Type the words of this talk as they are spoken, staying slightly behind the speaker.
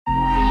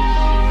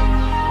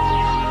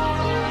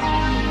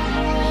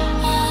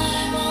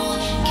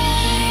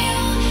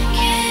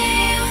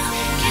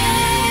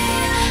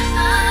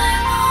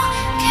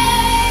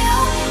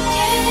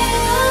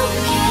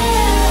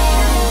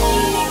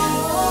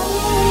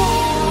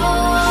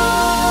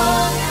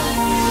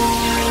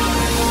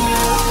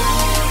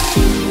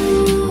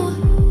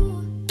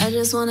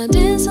wanna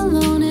dance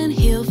alone and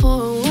heal for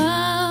a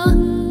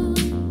while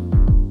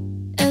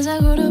as I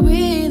grow to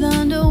breathe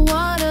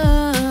underwater.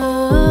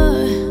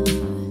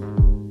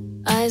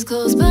 Eyes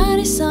closed,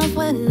 body soft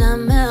when I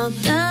melt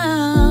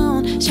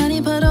down.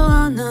 Shiny puddle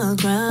on the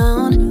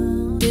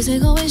ground.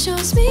 Music always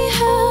shows me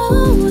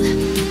how.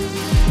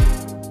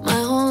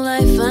 My whole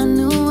life I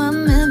knew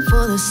I'm meant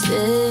for the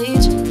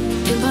stage.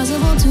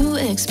 Impossible to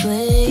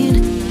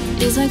explain.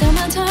 It's like I'm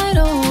a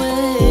tidal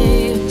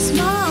wave.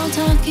 Small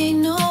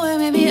talking nowhere,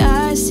 maybe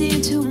I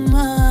see too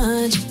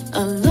much.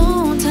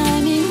 Alone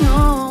timing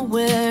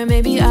nowhere,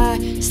 maybe I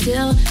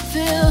still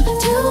feel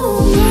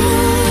too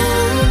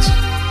much.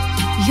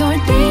 You're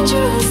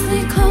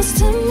dangerously close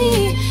to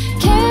me.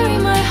 Carry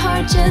my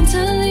heart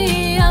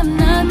gently. I'm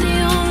not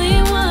the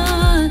only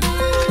one.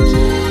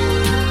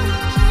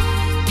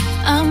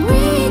 I'm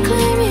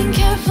reclaiming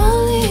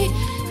carefully,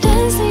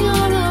 dancing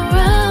all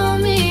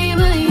around me,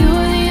 but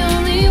you're the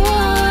only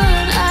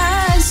one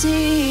I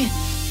see.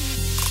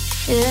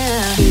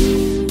 Yeah.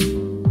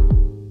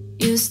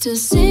 Used to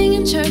sing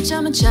in church,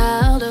 I'm a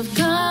child of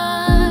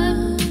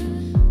God.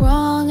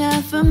 Wrong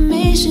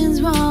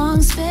affirmations,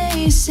 wrong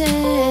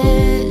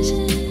spaces.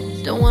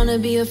 Don't wanna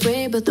be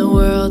afraid, but the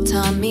world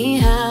taught me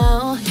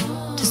how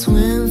to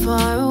swim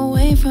far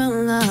away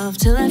from love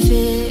till I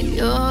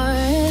figure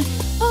it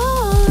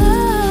all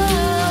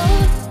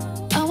out.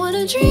 I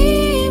wanna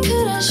dream,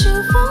 could I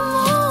shoot for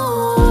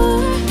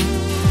more?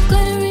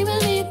 Glittering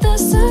beneath the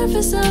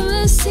surface of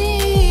the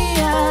sea.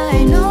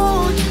 I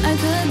know I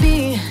could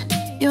be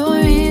your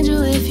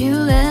angel if you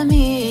let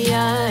me.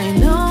 I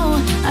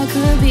know I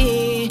could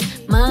be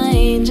my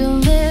angel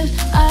if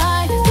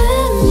I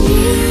let me.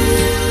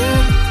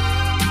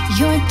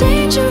 You're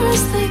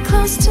dangerously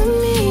close to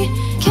me.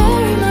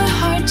 Carry my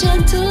heart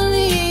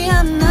gently.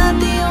 I'm not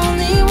the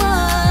only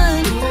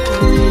one.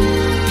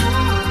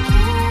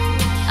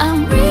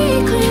 I'm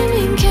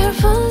reclaiming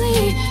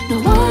carefully. No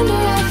wonder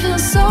I feel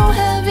so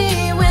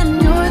heavy when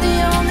you're the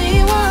only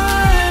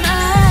one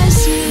I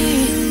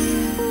see.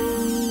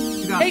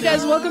 Hey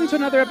guys, welcome to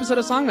another episode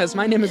of Songmas.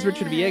 My name is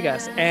Richard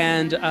Villegas,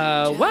 and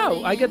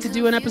wow, I get to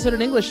do an episode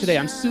in English today.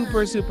 I'm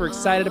super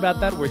excited about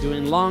that. We're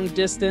doing long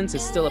distance.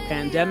 It's still a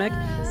pandemic,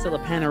 still a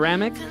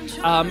panoramic.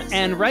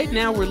 And right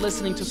now we're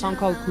listening to a song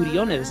called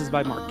Curione. This is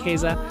by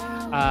Marquesa.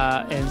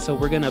 And so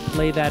we're going to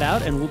play that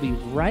out, and we'll be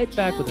right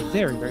back with a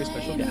very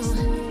special guest.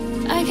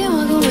 I can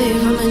walk away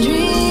from my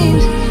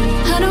dreams.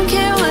 I don't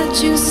care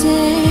what you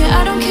say.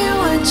 I don't care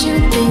what you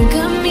think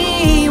of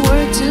me.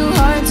 Work too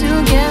hard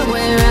to get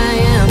where I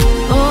am.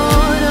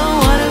 Oh, don't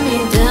water me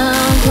down.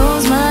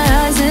 Close my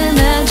eyes,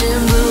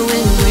 imagine blue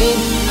and green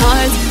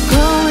hearts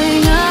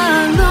growing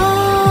alone.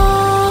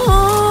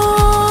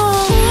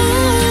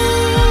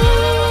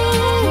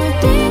 You're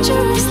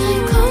dangerously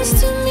close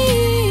to me.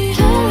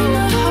 Carry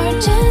my heart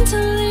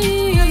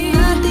gently. I'm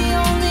not the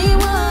only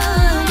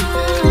one.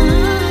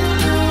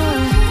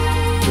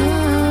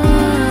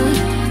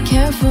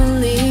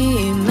 Carefully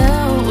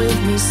melt with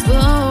me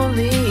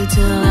slowly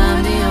till I'm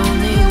the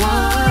only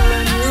one.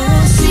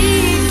 You'll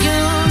see,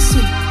 you'll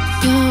see,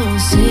 you'll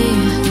see.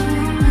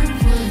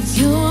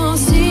 You'll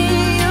see,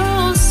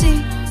 you'll see,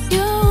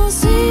 you'll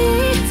see.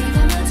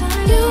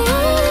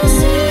 You'll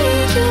see,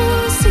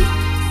 you'll see,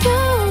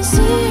 you'll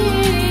see.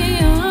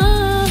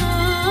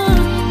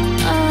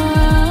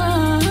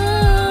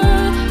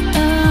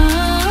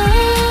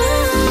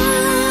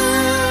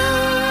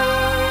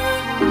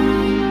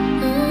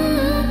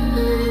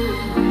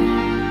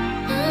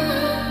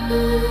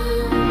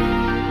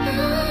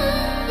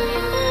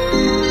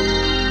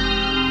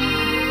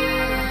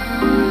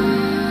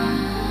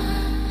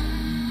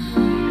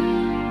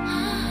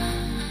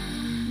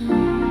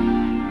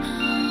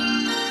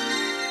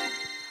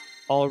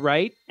 All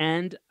right,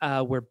 and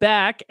we're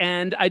back,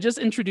 and I just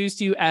introduced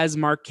you as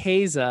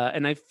Marquesa,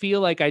 and I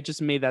feel like I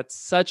just made that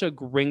such a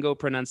gringo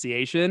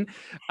pronunciation.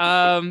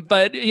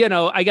 But, you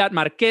know, I got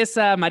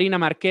Marquesa, Marina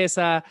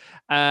Marquesa.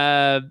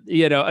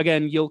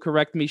 Again, you'll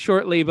correct me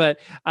shortly, but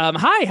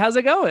hi, how's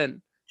it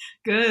going?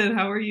 Good.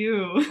 How are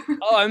you?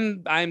 Oh,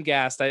 I'm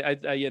gassed. I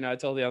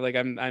told you,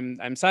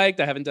 I'm psyched.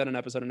 I haven't done an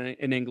episode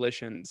in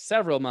English in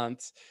several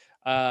months.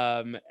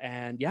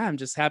 And yeah, I'm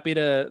just happy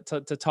to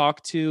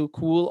talk to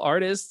cool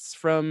artists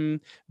from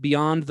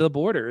beyond the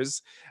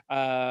borders.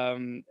 How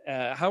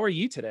are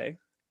you today?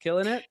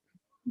 Killing it?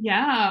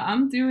 Yeah,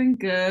 I'm doing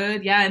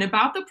good. Yeah, and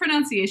about the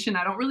pronunciation,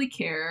 I don't really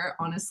care,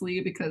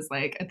 honestly, because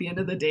like at the end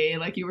of the day,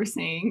 like you were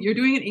saying, you're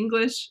doing an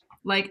English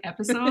like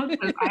episode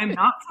because I am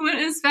not fluent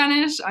in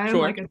Spanish. I am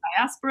Sure. like a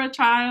diaspora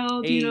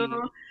child, Hey. you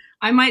know.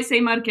 I might say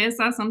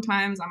Marquesa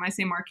sometimes. I might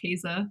say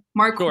Marquesa.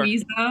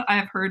 Marquesa, I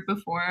have heard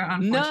before,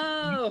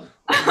 unfortunately.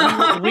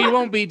 No, we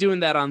won't be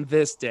doing that on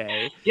this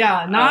day.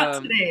 Yeah,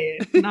 not today.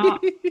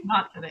 Not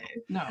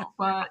today. No,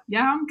 but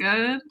yeah, I'm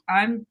good.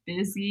 I'm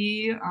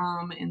busy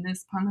in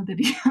this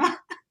panaderia.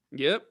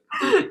 Yep.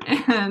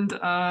 And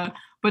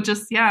but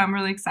just yeah, I'm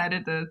really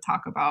excited to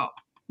talk about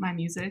my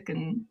music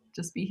and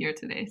just be here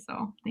today.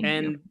 So thank you.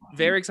 And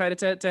very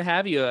excited to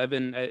have you. I've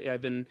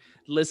been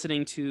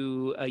listening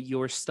to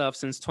your stuff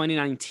since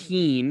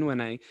 2019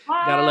 when I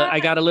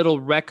got a little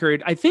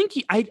record. I think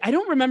I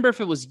don't remember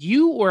if it was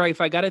you or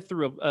if I got it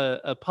through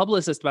a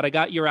publicist, but I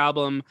got your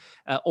album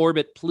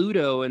Orbit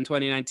Pluto in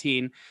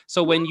 2019.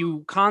 So when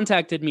you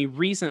contacted me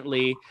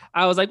recently,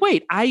 I was like,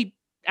 wait, I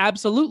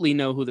absolutely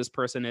know who this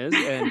person is,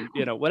 and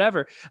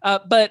whatever.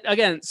 But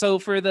again, so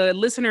for the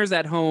listeners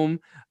at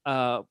home,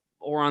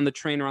 or on the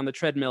train or on the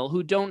treadmill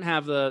who don't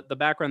have the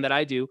background that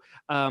I do,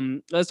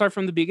 let's start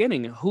from the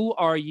beginning. Who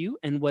are you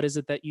and what is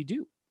it that you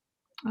do?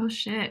 Oh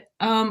shit.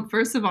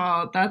 First of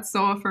all, that's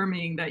so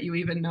affirming that you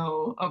even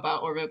know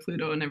about Orbit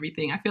Pluto and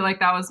everything. I feel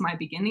like that was my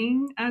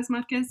beginning as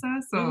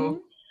Marquesa.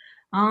 So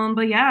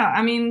but yeah,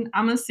 I mean,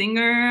 I'm a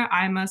singer,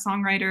 I'm a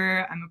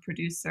songwriter, I'm a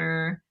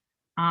producer,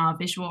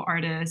 visual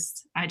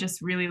artist. I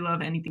just really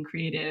love anything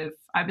creative.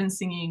 I've been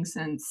singing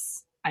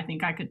since I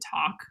think I could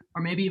talk,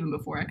 or maybe even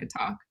before I could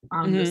talk.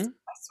 Just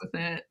obsessed with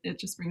it. It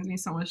just brings me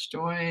so much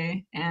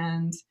joy.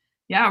 And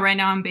yeah, right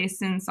now I'm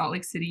based in Salt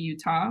Lake City,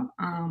 Utah.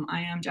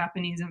 I am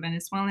Japanese and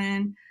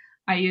Venezuelan.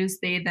 I use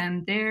they,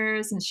 them,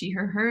 theirs, and she,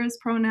 her, hers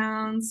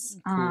pronouns.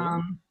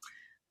 Cool.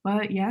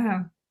 But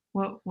yeah,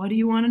 what do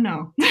you want to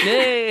know?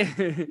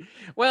 Yay.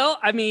 Well,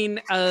 I mean,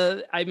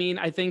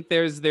 I think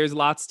there's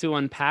lots to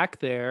unpack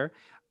there.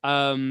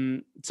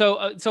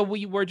 So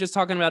we were just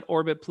talking about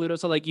Orbit Pluto.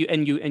 So like you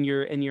and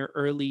your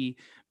early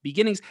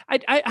beginnings.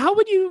 How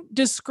would you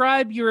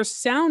describe your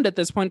sound at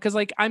this point? Because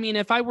like, I mean,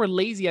 if I were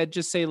lazy, I'd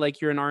just say like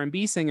you're an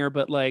R&B singer,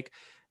 but like,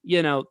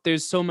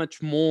 there's so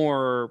much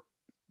more,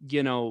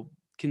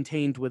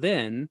 contained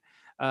within.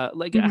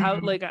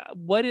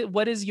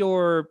 What is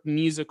your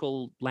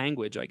musical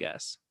language, I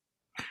guess?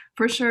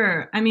 For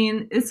sure. I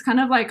mean, it's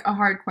kind of like a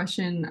hard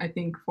question, I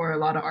think, for a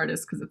lot of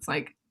artists, because it's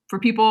like for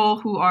people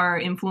who are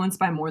influenced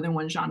by more than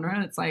one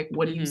genre, it's like,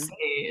 what do you say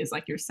is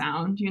like your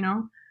sound,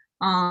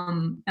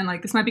 And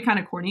like this might be kind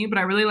of corny, but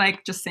I really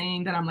like just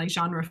saying that I'm like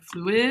genre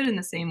fluid in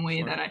the same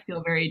way that I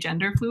feel very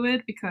gender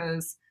fluid,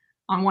 because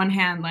on one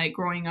hand, like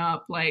growing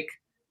up, like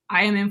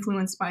I am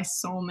influenced by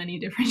so many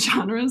different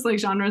genres, like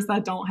genres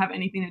that don't have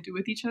anything to do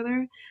with each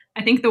other.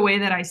 I think the way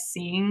that I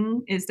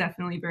sing is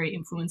definitely very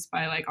influenced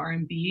by like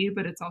R&B,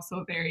 but it's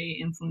also very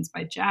influenced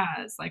by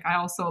jazz. Like I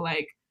also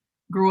like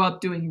grew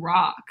up doing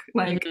rock.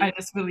 Like I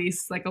just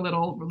released like a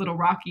little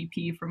rock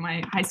EP for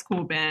my high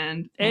school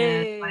band.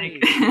 Hey. And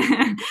like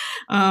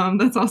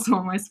that's also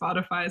on my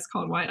Spotify. It's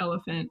called White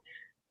Elephant.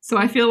 So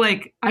I feel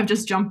like I've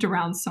just jumped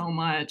around so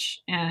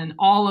much, and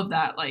all of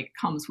that like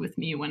comes with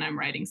me when I'm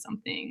writing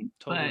something.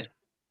 Totally. But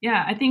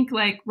yeah, I think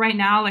like right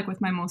now, like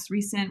with my most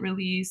recent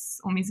release,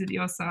 Omizu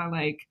Diosa,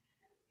 like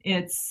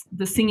it's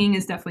the singing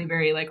is definitely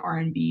very like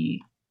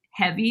R&B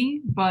heavy,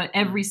 but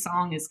every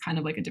song is kind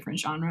of like a different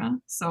genre.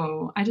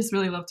 So I just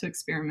really love to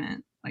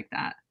experiment like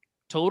that.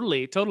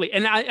 Totally.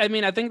 And I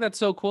mean, I think that's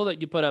so cool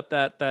that you put up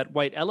that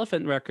White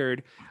Elephant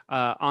record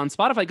on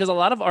Spotify, because a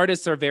lot of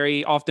artists are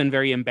very often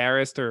very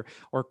embarrassed or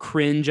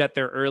cringe at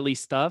their early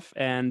stuff.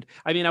 And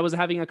I mean, I was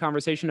having a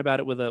conversation about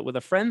it with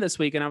a friend this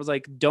week, and I was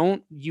like,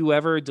 don't you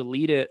ever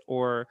delete it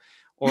or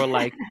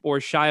like or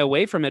shy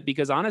away from it,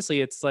 because honestly,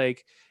 it's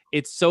like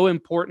it's so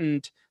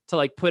important to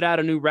like put out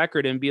a new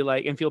record and be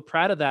like, and feel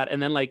proud of that. And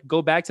then like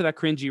go back to that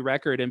cringy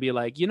record and be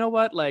like, you know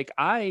what? Like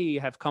I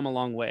have come a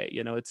long way,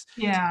 it's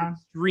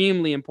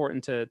extremely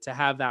important to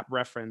have that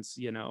reference,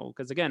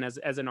 because again,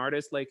 as an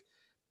artist, like,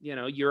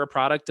 you're a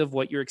product of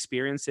what you're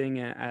experiencing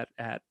at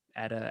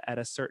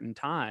a certain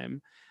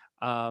time.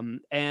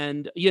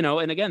 And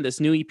again, this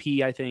new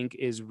EP I think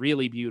is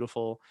really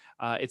beautiful.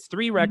 It's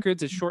 3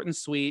 records. It's short and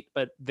sweet,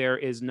 but there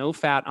is no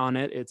fat on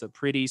it. It's a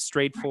pretty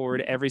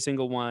straightforward, every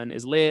single one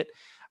is lit.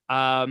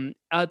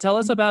 Tell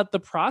us about the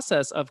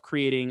process of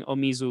creating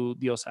Omizu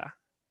Diosa.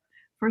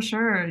 For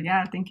sure.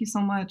 Yeah. Thank you so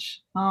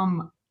much.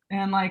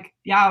 And like,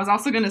 yeah, I was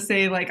also going to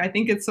say, like, I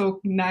think it's so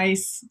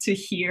nice to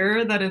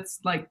hear that it's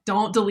like,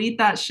 don't delete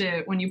that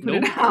shit when you put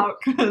it out,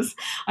 because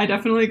I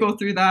definitely go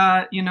through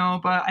that,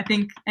 but I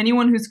think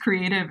anyone who's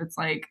creative, it's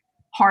like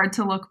hard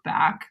to look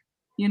back,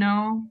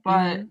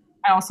 but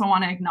I also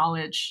want to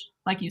acknowledge,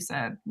 like you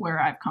said, where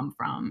I've come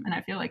from. And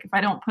I feel like if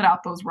I don't put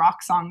out those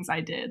rock songs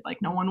I did,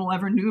 like no one will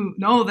ever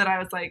know that I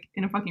was like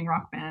in a fucking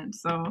rock band.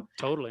 So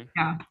totally.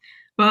 Yeah.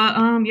 But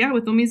yeah,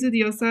 with Omizu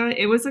Diosa,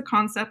 it was a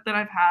concept that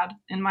I've had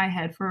in my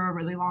head for a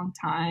really long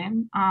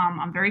time.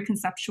 I'm very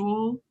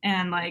conceptual,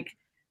 and like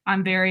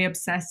I'm very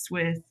obsessed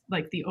with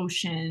like the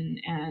ocean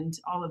and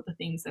all of the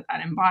things that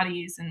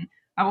embodies. And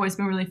I've always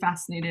been really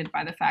fascinated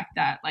by the fact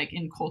that like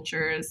in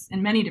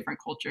many different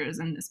cultures,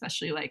 and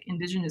especially like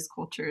indigenous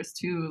cultures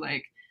too,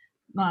 like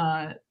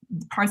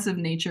parts of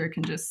nature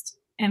can just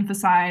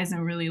emphasize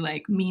and really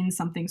like mean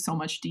something so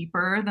much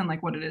deeper than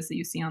like what it is that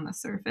you see on the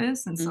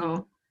surface. And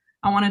so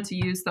I wanted to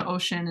use the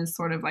ocean as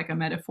sort of like a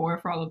metaphor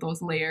for all of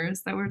those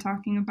layers that we're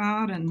talking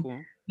about. And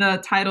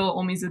the title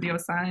Omizu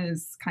Diosa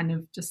is kind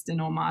of just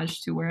an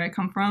homage to where I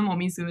come from.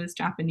 Omizu is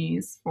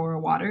Japanese for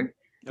water.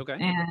 Okay.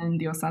 And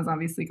Diosa is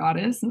obviously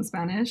goddess in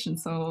Spanish. And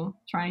so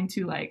trying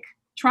to like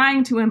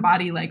trying to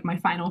embody like my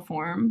final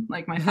form,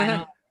 like my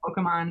final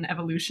Pokemon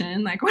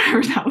evolution, like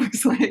whatever that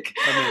looks like.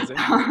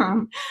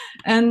 Amazing.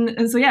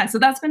 And so yeah, so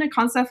that's been a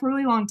concept for a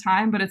really long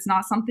time, but it's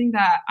not something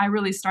that I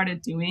really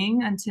started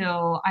doing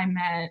until I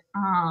met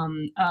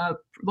a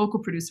local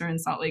producer in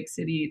Salt Lake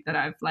City that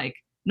I've like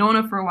known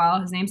of for a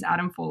while. His name's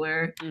Adam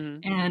Fuller,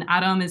 and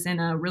Adam is in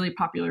a really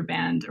popular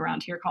band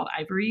around here called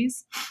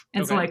Ivories.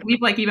 And so like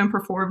we've like even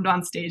performed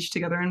on stage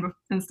together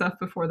and stuff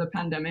before the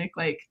pandemic,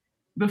 like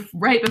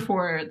right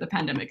before the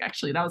pandemic.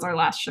 Actually, that was our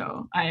last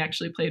show. I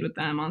actually played with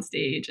them on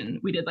stage, and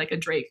we did like a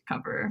Drake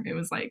cover. It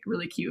was like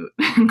really cute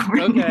and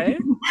corny. Okay.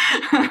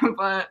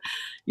 But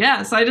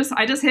yeah, so I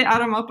just hit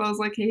Adam up. I was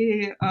like,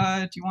 hey,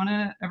 do you want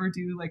to ever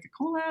do like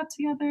a collab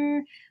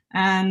together?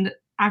 And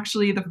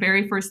actually, the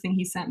very first thing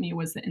he sent me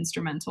was the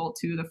instrumental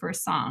to the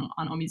first song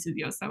on Omizu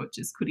Diosa, which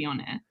is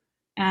Kurione.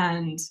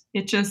 And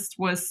it just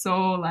was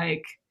so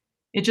like,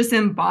 it just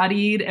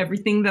embodied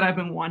everything that I've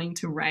been wanting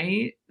to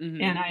write.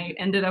 And I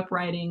ended up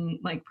writing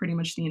like pretty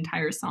much the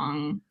entire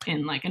song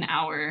in like an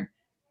hour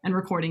and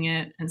recording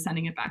it and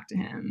sending it back to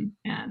him.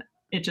 And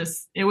it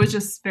was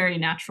just very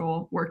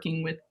natural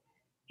working with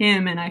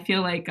him. And I feel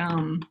like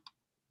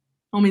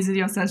Omizu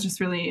Diosa is just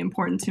really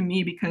important to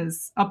me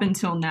because up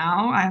until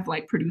now, I have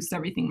like produced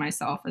everything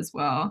myself as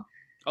well.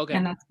 Okay.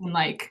 And that's been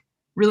like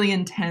really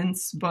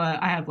intense,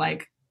 but I have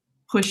like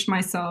pushed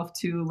myself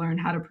to learn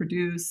how to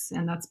produce,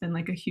 and that's been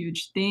like a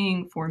huge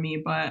thing for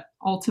me. But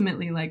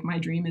ultimately, like my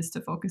dream is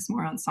to focus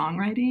more on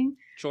songwriting.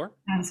 Sure.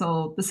 And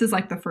so this is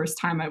like the first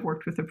time I've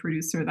worked with a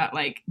producer that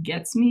like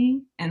gets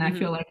me, and I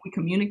feel like we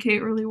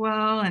communicate really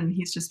well, and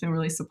he's just been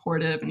really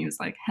supportive, and he was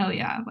like, hell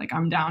yeah, like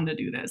I'm down to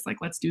do this, like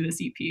let's do this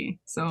EP.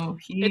 So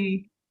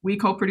we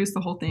co-produced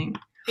the whole thing.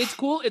 It's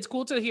cool. It's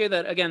cool to hear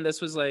that, again, this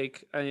was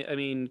like, I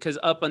mean, because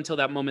up until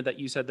that moment that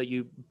you said that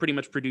you pretty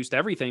much produced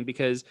everything,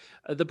 because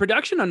the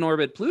production on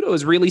Orbit Pluto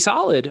is really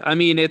solid. I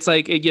mean, it's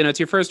like, you know, it's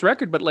your first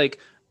record, but like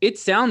it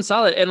sounds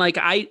solid. And like,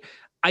 I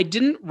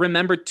didn't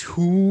remember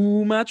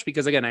too much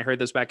because again, I heard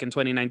this back in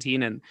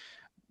 2019, and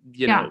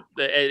you know,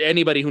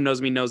 anybody who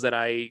knows me knows that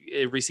I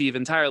receive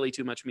entirely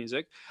too much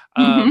music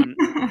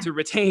to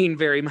retain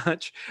very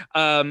much.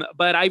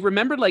 But I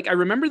remember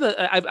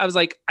I was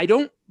like, I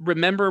don't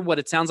remember what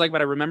it sounds like,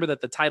 but I remember that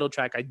the title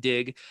track I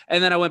dig.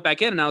 And then I went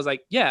back in and I was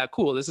like, yeah,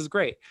 cool. This is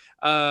great.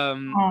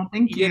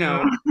 Thank you. You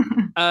know,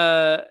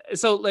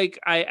 so like,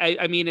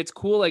 I mean, it's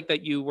cool like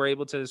that you were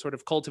able to sort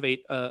of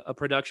cultivate a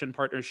production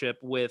partnership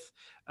with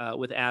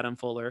Adam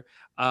Fuller.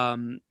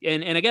 And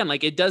again,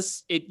 like it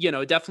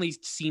definitely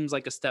seems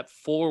like a step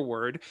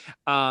forward.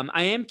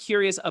 I am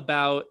curious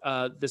about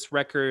this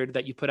record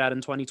that you put out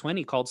in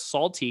 2020 called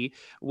Salty,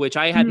 which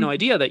I had no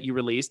idea that you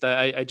released.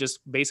 I just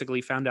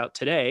basically found out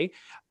today.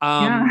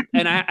 And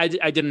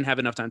I didn't have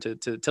enough time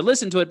to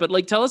listen to it, but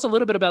like, tell us a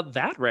little bit about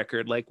that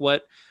record. Like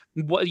what,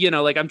 you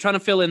know, like I'm trying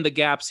to fill in the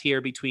gaps here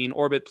between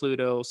Orbit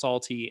Pluto,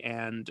 Salty,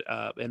 and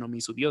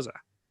Omizu Diosa.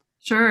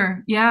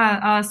 Sure.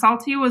 Yeah.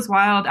 Salty was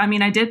wild. I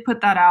mean, I did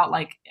put that out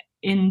like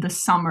in the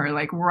summer,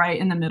 like right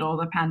in the middle of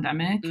the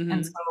pandemic.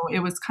 And so it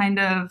was kind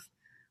of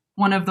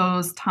one of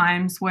those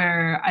times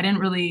where I didn't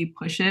really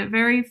push it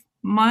very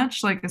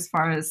much, like as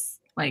far as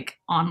like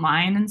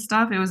online and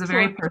stuff. It was a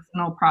very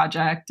personal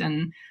project.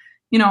 And,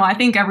 you know, I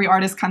think every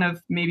artist kind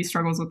of maybe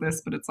struggles with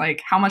this, but it's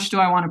like, how much do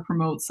I want to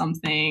promote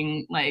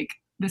something? Like,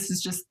 this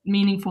is just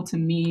meaningful to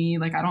me.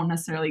 Like, I don't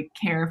necessarily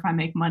care if I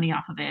make money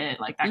off of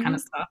it, like that kind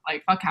of stuff.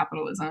 Like, fuck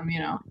capitalism, you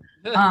know?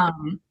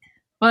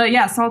 But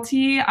yeah,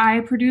 Salty, I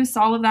produced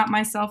all of that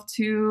myself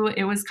too.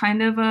 It was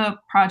kind of a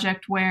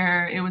project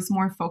where it was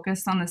more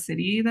focused on the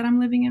city that I'm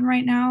living in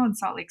right now, in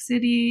Salt Lake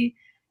City.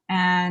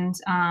 And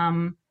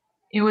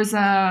it was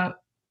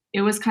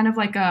kind of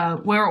like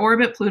where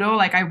Orbit Pluto,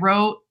 like I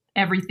wrote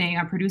everything,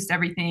 I produced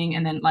everything,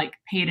 and then like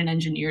paid an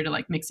engineer to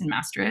like mix and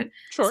master it.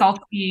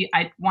 Salty,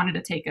 I wanted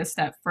to take a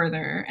step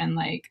further, and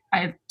like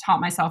I taught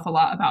myself a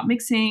lot about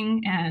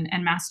mixing and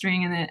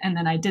mastering, and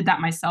then I did that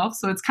myself.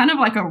 So it's kind of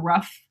like a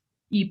rough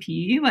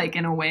EP, like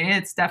in a way.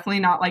 It's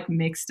definitely not like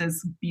mixed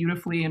as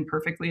beautifully and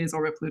perfectly as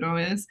Orbit Pluto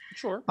is.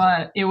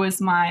 But it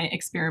was my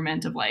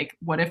experiment of like,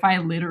 what if I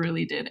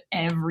literally did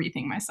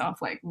everything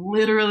myself, like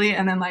literally,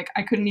 and then like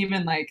I couldn't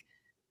even like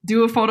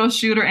do a photo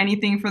shoot or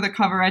anything for the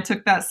cover. I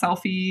took that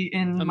selfie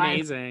in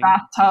my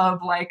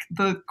bathtub. Like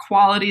the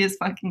quality is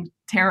fucking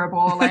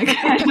terrible. Like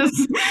I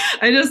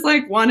just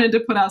like wanted to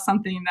put out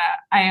something that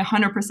I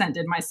 100%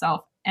 did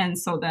myself. And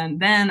so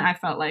then I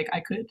felt like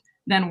I could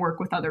then work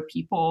with other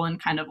people and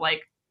kind of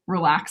like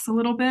relax a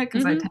little bit,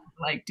 because I tend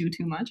to like do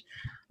too much.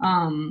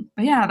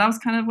 But yeah, that was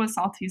kind of what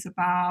Salty's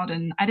about.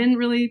 And I didn't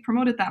really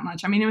promote it that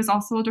much. I mean, it was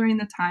also during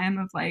the time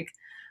of like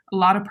a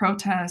lot of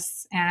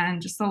protests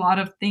and just a lot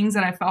of things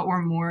that I felt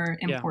were more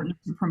important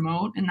to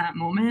promote in that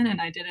moment.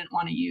 And I didn't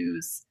want to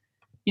use,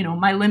 you know,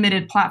 my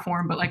limited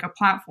platform, but like a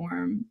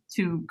platform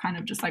to kind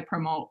of just like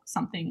promote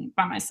something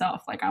by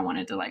myself. Like I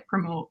wanted to like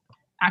promote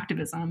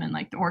activism and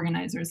like the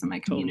organizers in my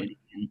community.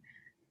 And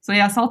so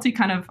yeah, Salty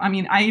kind of, I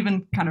mean, I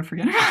even kind of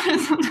forget about it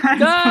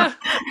sometimes. No,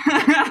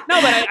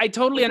 but I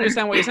totally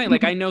understand what you're saying.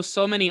 Like I know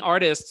so many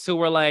artists who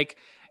were like,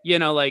 you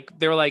know, like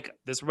they were like,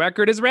 this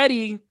record is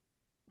ready,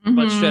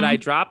 but should I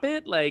drop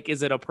it? Like,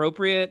 is it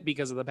appropriate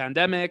because of the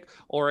pandemic?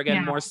 Or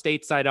again, more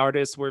stateside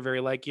artists were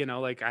very like, you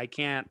know, like I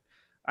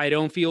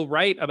don't feel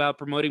right about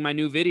promoting my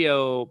new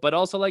video, but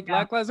also like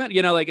Black Lives Matter,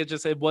 you know, like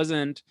it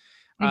wasn't,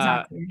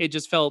 it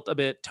just felt a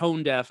bit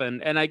tone deaf,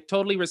 and I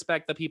totally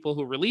respect the people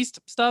who released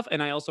stuff,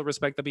 and I also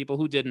respect the people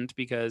who didn't,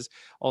 because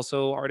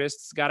also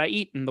artists gotta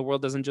eat and the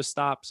world doesn't just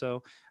stop.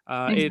 So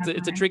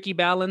it's a tricky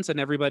balance, and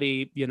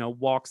everybody, you know,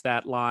 walks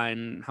that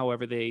line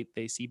however they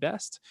see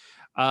best.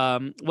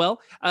 So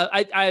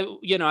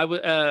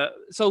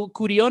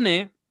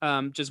Curione,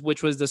 just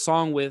which was the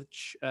song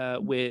which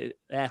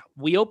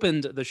we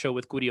opened the show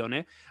with,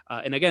 Curione,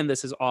 and again,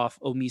 this is off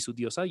Omisu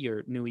Diosa,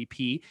 your new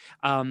EP.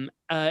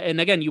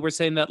 And again, you were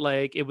saying that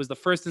like it was the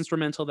first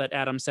instrumental that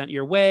Adam sent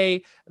your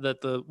way,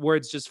 that the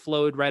words just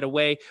flowed right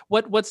away.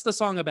 What's the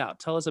song about?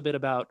 Tell us a bit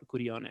about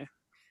Curione.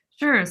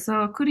 Sure.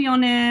 So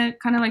Curione,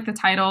 kind of like the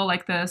title,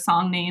 like the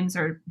song names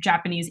are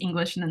Japanese,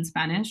 English, and then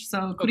Spanish.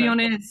 So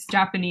Curione is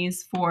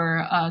Japanese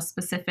for a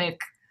specific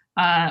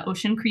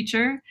ocean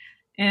creature.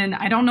 And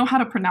I don't know how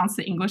to pronounce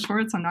the English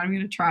word, so I'm not even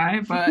going to try.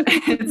 But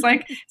it's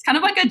kind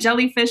of like a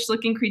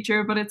jellyfish-looking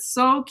creature, but it's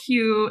so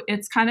cute.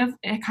 It kind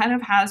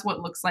of has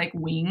what looks like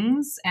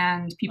wings,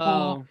 and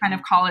people kind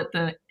of call it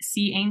the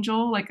sea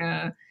angel, like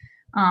or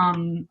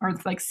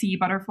like sea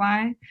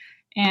butterfly.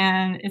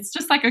 And it's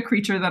just like a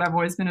creature that I've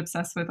always been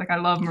obsessed with. Like I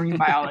love marine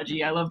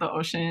biology, I love the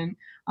ocean.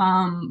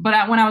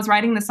 But when I was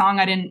writing the song,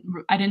 I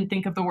didn't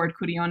think of the word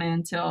Curione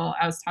until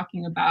I was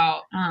talking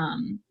about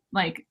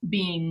like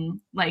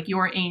being like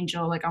your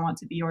angel, like I want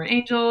to be your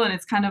angel. And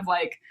it's kind of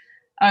like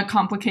a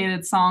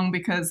complicated song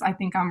because I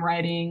think I'm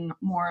writing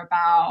more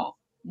about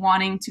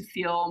wanting to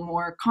feel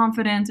more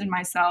confident in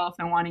myself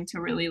and wanting to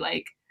really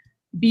like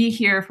be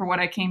here for what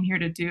I came here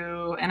to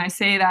do. And I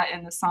say that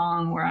in the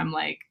song where I'm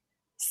like,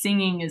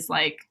 singing is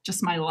like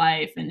just my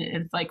life, and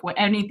it's like what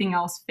anything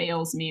else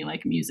fails me,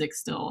 like music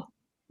still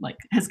like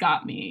has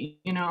got me,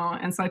 you know.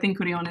 And so I think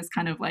Curione is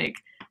kind of like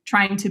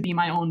trying to be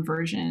my own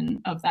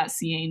version of that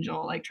sea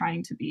angel, like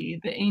trying to be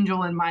the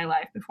angel in my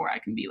life before I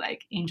can be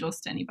like angels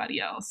to anybody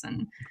else,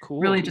 and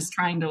really just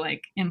trying to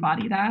like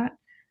embody that.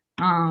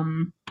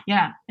 And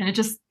it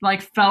just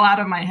like fell out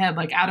of my head.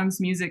 Like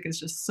Adam's music is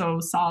just so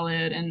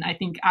solid, and I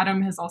think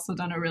Adam has also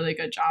done a really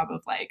good job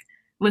of like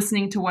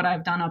listening to what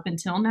I've done up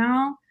until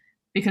now,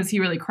 because he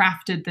really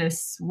crafted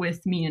this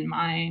with me in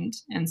mind.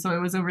 And so it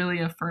was a really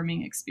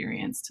affirming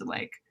experience to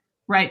like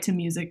write to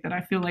music that I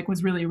feel like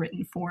was really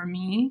written for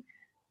me.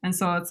 And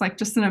so it's like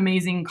just an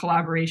amazing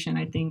collaboration,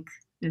 I think,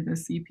 in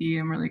this EP.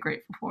 I'm really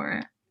grateful for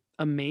it.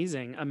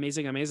 Amazing.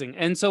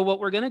 And so what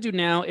we're going to do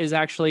now is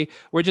actually,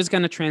 we're just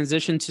going to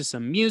transition to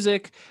some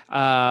music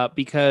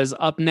because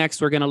up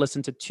next, we're going to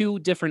listen to two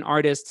different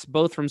artists,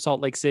 both from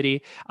Salt Lake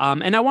City.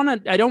 And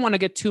I don't want to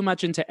get too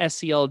much into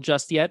SCL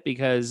just yet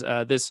because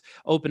this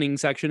opening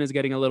section is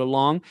getting a little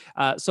long.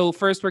 So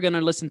first, we're going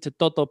to listen to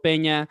Toto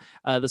Peña.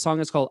 The song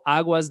is called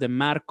Aguas de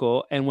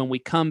Marco. And when we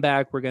come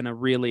back, we're going to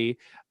really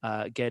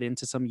get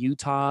into some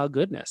Utah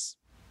goodness.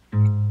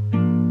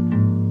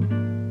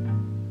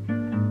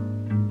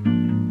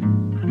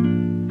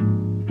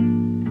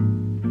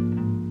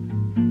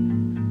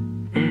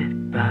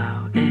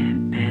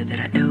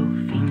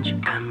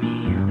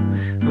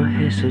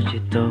 De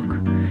toco,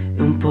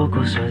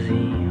 pouco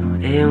sozinho.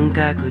 É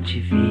caco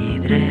de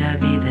vidro, a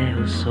vida é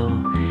o sol.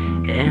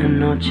 É a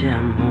noite, a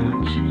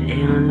monte,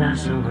 é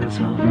laço,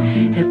 anzol.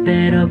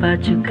 Pero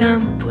bate o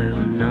campo, eu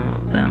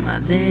não da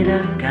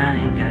madeira.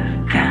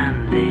 Carrega,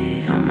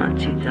 candeia,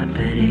 matita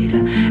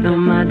pereira.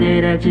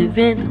 Madeira de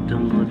vento,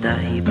 tumbo da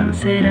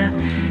ribanceira.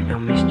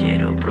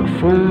 Mistério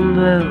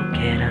profundo, eu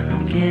queira,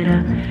 não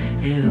queira.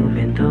 O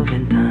vento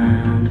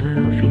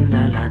ventando, o fim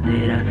da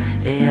ladeira.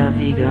 A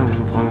viga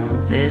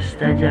bom,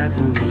 festa de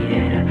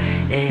agumieira.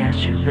 A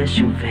chuva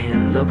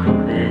chovendo,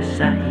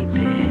 conversa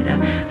ribeira.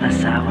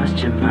 As águas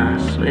de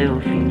março, o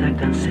fim da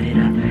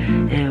canseira.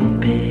 O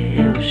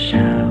pé, o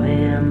chão,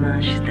 a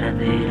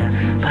magistradeira.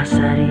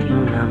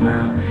 Passarinho na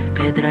mão,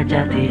 pedra de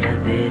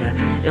atiradeira.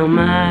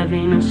 Uma ave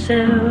no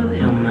céu,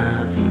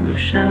 uma ave no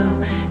chão.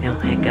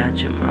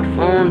 Regate, uma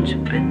fonte,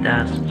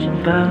 pedaço de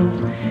pau.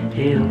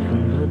 O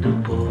fundo do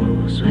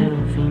poço,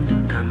 o fim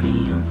do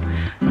caminho.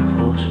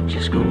 No rosto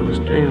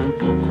desgosto,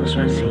 pouco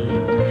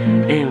sozinho.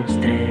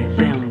 Estrepe,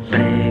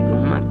 prego,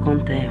 uma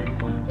conta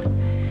ponte.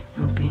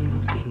 Pingo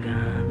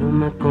pingando,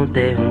 uma conta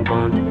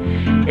ponte.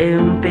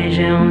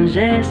 Beijo,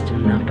 gesto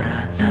na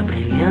prata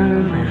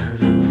brilhando.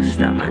 A luz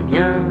da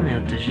manhã,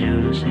 eu te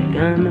juro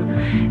chegando.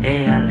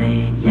 A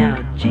lenha,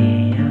 o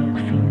dia, o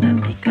fim da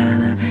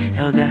picada.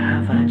 A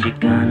garrafa de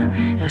cana,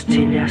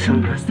 estilhação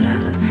na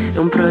estrada.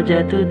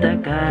 Projeto da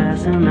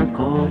casa, na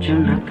corte,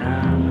 na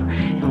cama.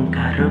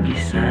 Carro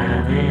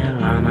guiçado, é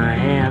lama.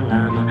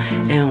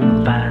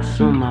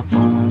 Passo, uma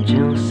ponte,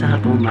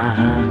 sapo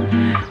marrado.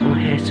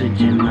 Resto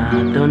de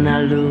mato na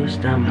luz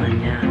da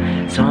manhã.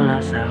 São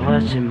as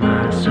águas de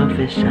março,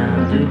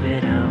 fechando o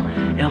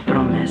verão.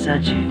 Promessa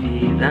de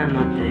vida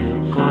no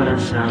teu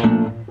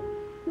coração.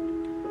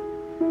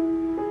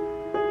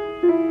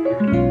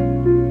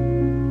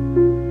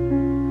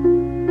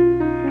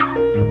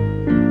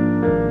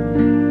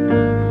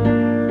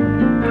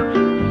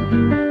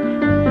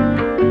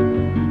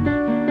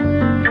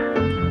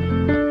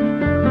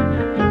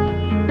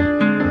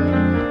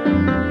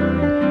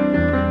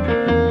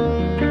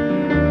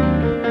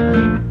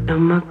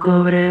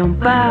 é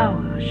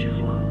pau,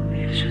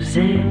 eu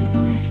José,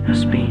 eu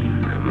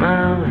espinho na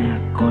mão, é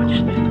a cor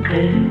de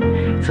pé.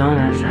 São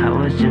as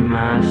águas de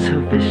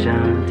março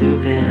fechando o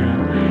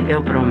verão. É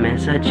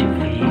promessa de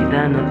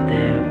vida no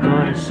teu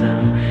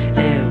coração.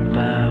 É o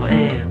pau,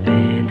 é a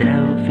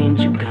pedra, o fim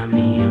de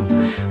caminho.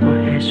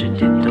 O resto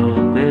de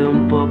toco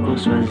é pouco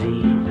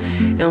sozinho.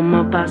 Eu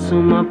mal passo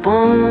uma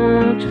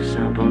ponte, o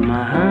samba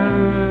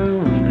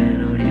amarrão,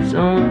 belo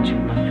horizonte,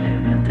 uma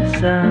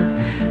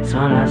frequentação.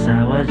 São as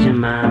águas de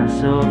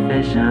março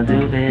fechando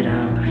o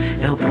verão.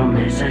 É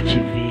promessa de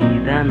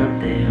vida no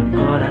teu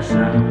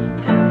coração.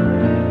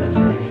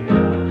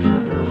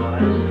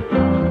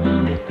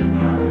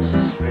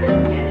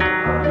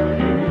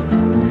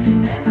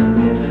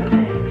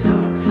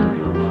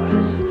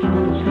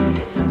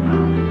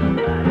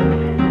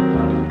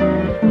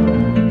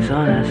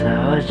 São as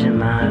águas de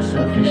março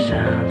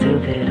fechando o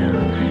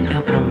verão.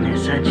 É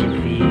promessa de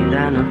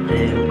vida no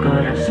teu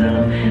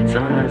coração.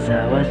 São as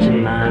águas de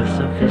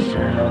março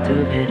fechando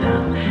o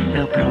verão.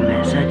 É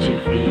promessa de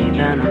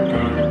vida no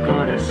teu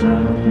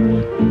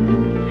coração.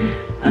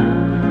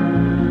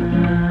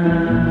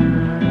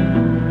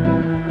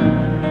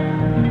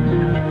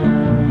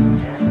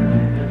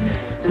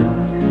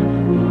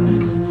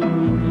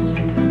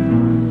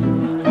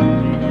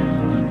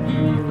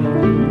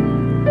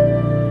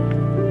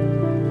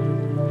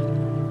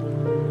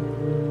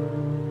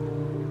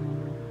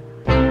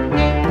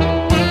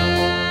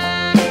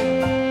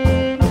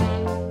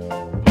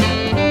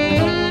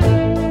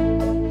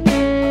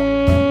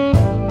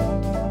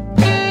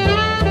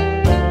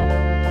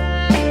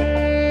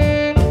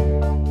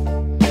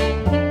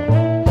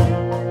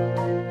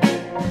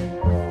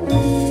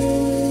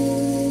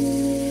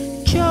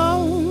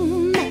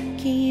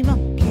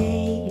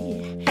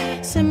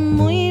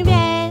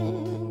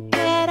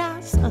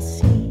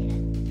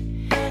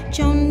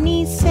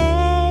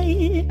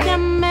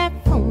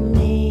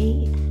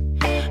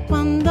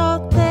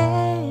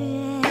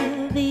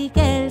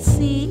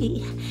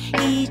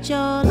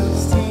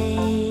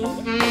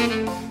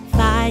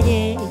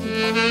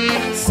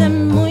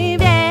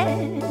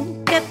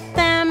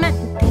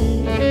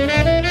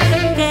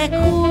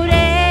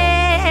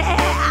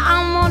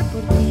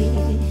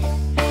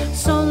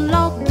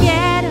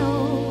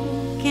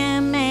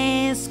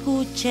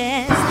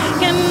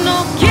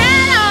 No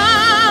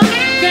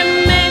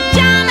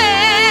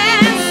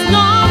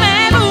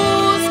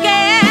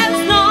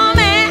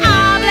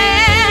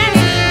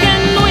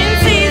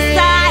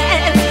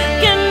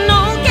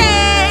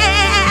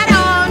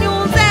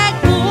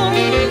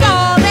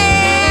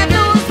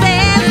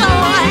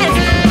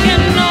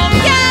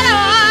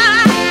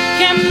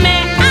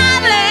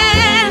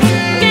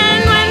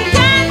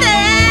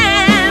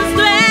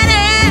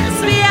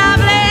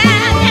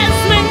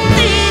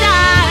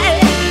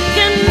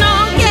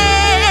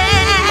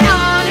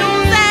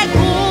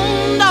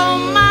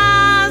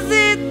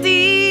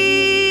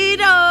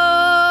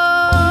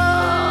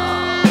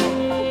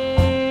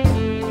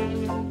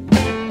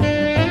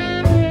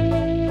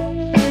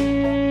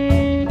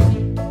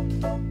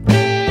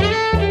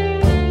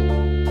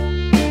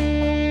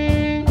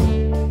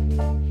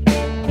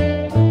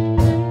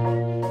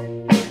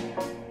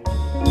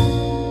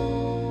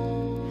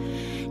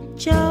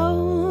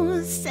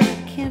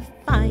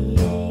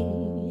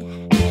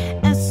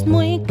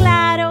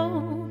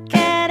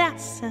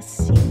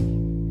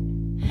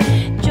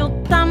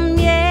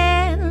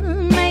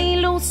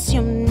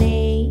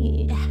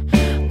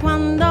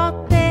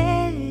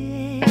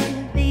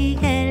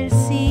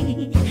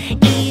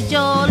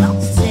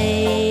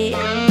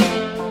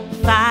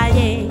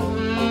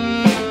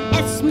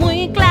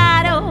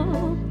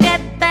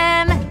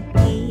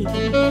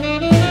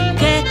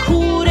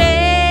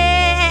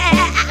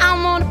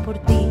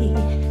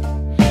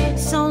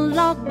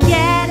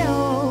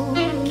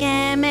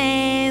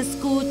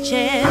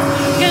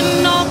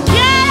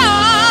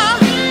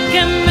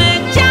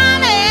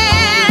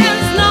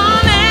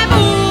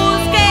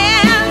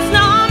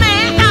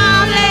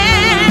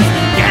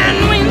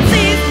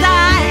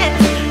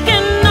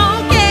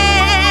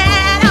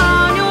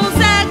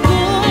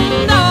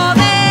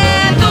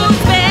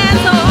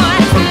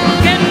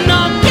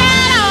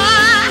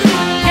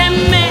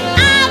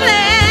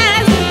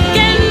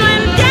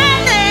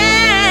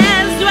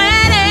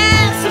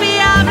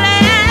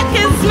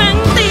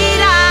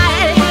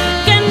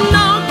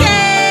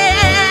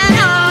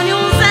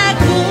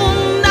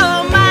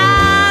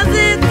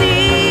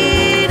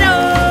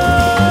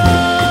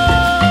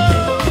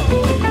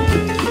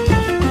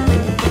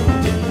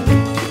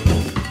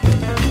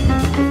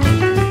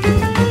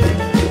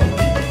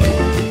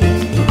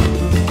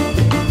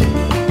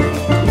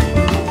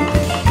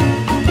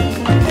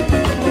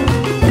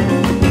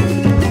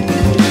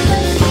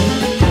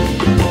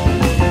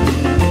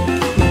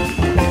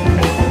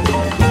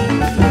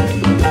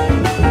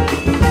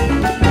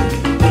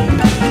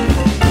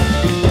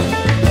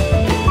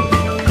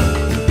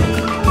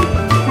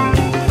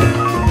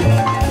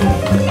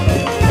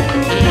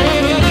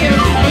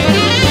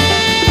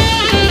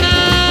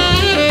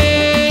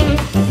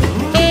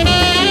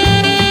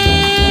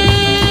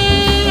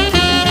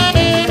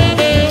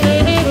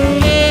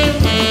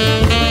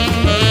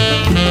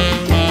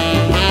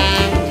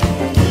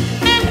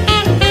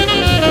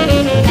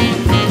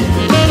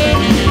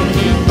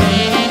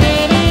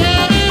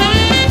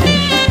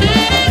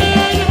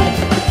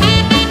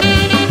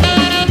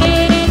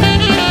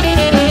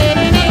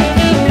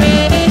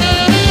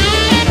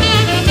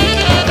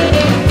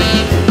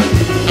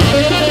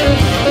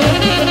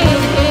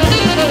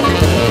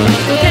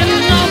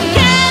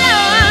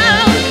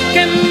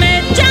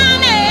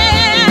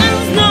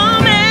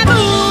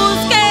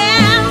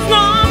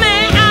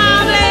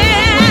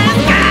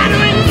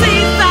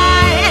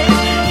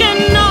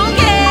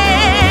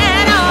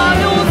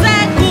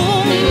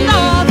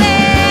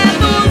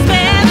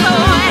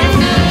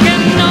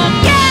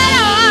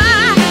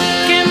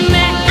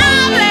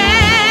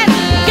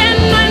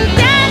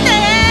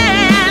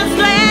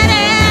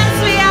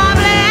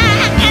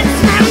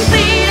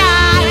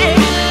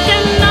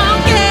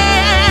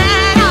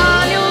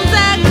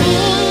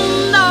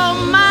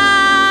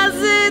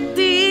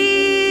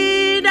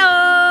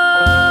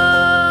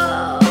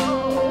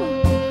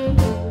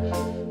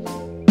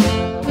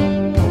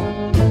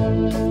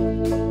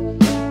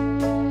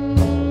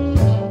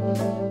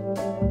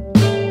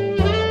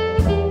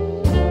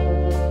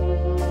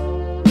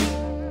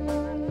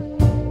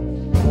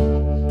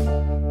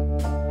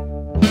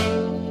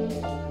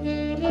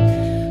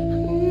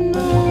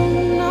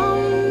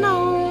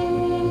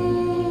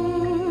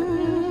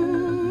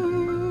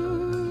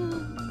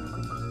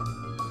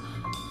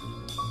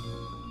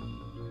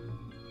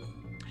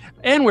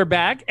And we're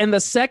back. And the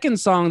second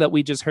song that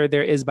we just heard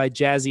there is by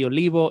Jazzy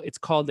Olivo. It's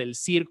called El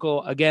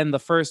Circo. Again, the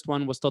first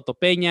one was Toto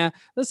Peña.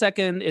 The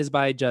second is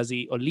by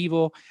Jazzy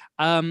Olivo.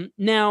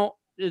 Now,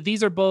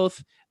 these are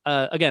both,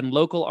 again,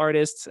 local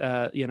artists,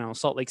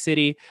 Salt Lake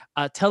City.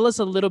 Tell us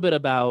a little bit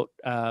about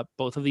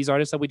both of these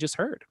artists that we just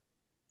heard.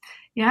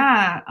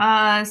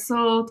 Yeah,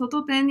 so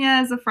Toto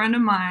Peña is a friend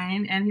of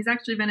mine, and he's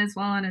actually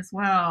Venezuelan as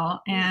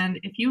well.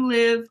 And if you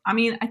live, I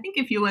mean, I think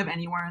if you live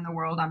anywhere in the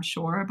world, I'm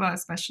sure, but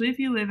especially if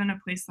you live in a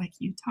place like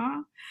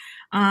Utah,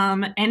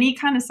 any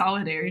kind of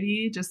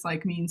solidarity just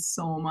like means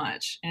so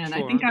much. And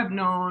I think I've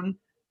known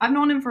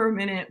him for a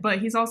minute, but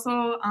he's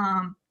also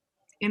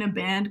in a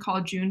band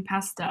called June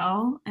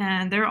Pastel,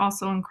 and they're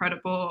also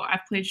incredible.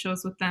 I've played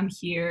shows with them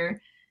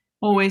here.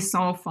 Always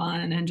so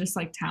fun and just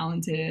like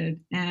talented.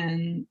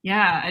 And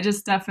yeah, I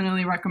just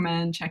definitely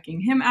recommend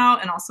checking him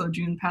out, and also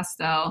June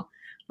Pastel,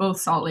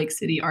 both Salt Lake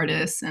City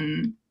artists.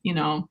 And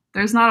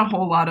there's not a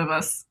whole lot of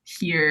us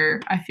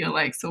here, I feel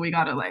like, so we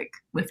gotta like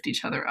lift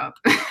each other up.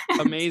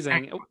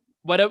 Amazing.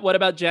 What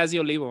about Jazzy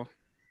Olivo?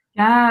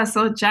 Yeah,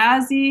 so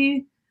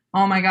Jazzy,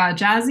 oh my God,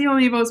 Jazzy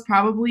Olivo is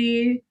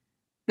probably,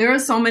 there are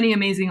so many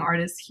amazing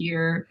artists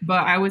here,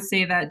 but I would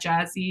say that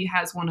Jazzy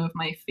has one of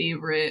my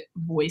favorite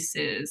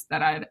voices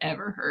that I've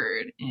ever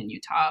heard in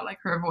Utah. Like,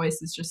 her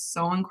voice is just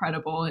so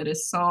incredible. It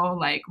is so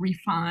like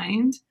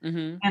refined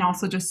and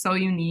also just so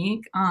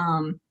unique.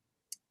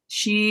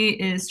 She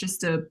is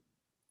just a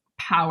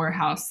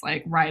powerhouse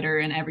like writer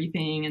and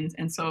everything,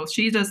 and so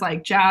she does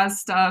like jazz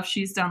stuff.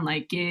 She's done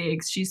like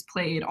gigs. She's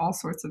played all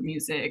sorts of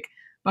music,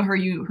 but her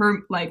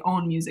like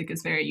own music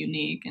is very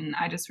unique, and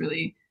I just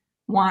really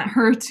want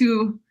her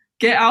to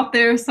get out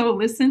there. So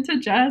listen to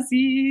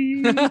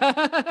Jazzy.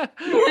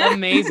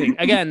 Amazing.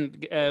 Again,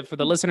 for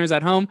the listeners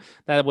at home,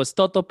 that was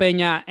Toto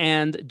Peña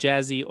and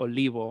Jazzy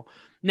Olivo.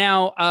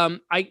 Now,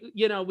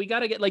 we got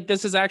to get like,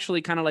 this is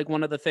actually kind of like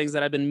one of the things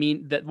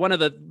that one of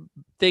the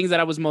things that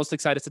I was most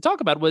excited to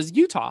talk about was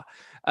Utah.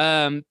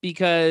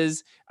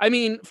 Because I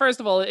mean, first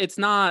of all, it's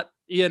not,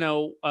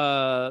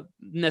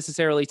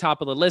 necessarily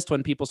top of the list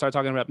when people start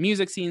talking about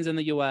music scenes in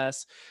the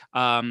US.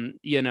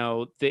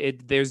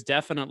 There's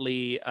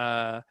definitely,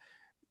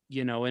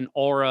 an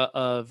aura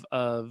of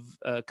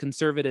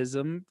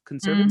conservatism.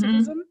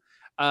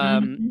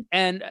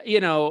 And,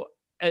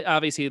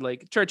 obviously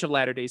like Church of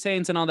Latter-day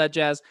Saints and all that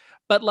jazz.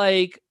 But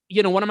like,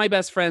 one of my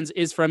best friends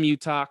is from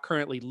Utah,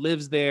 currently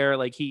lives there.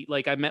 Like we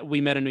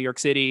met in New York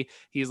City.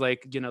 He's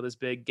like, this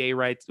big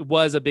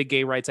was a big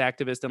gay rights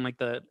activist in like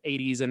the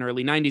 80s and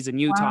early 90s in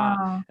Utah.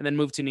 Wow. And then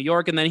moved to New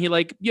York. And then he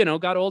like,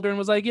 got older and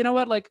was like, you know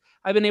what? Like,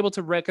 I've been able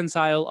to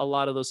reconcile a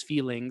lot of those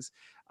feelings.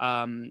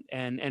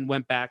 And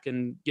went back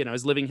and,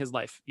 is living his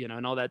life,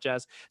 and all that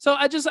jazz. So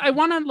I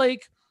want to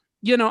like,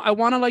 I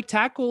want to like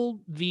tackle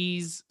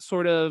these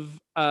sort of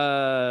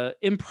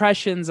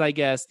impressions, I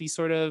guess, these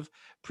sort of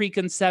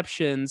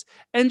preconceptions,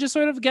 and just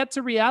sort of get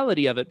to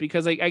reality of it.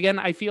 Because like, again,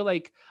 I feel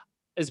like,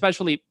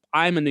 especially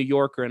I'm a New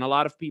Yorker, and a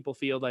lot of people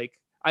feel like,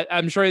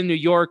 I'm sure in New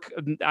York,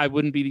 I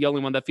wouldn't be the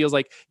only one that feels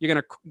like you're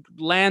gonna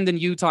land in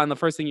Utah and the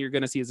first thing you're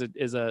gonna see is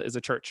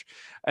a church,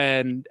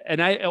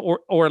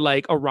 or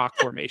like a rock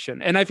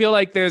formation. And I feel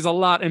like there's a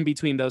lot in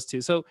between those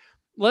two. So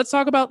let's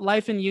talk about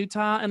life in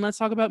Utah, and let's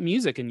talk about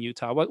music in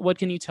Utah. What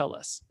can you tell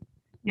us?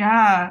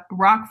 Yeah,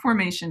 rock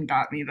formation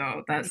got me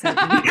though. That's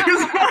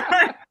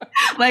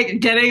like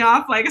getting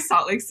off like a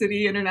Salt Lake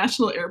City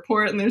International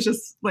Airport, and there's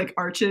just like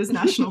Arches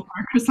National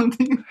Park or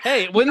something.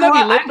 Hey, wouldn't that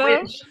be lit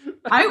though?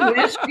 I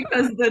wish,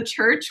 because the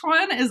church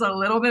one is a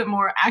little bit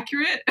more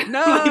accurate.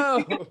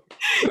 No,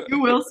 you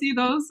will see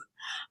those.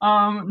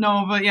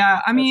 No, but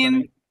yeah, I mean.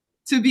 Funny.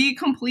 To be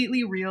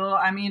completely real,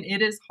 I mean,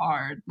 it is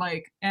hard.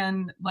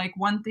 And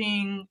one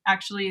thing,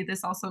 actually,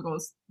 this also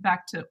goes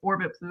back to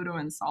Orbit Pluto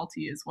and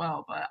Salty as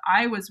well. But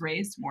I was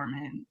raised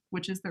Mormon,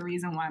 which is the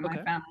reason why my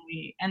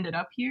family ended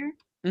up here.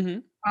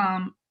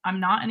 I'm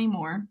not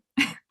anymore.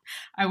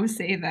 I would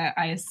say that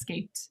I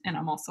escaped, and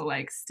I'm also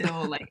like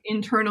still like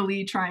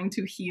internally trying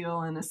to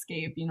heal and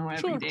escape,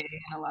 every day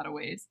in a lot of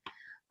ways.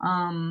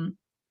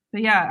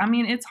 But yeah, I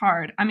mean, it's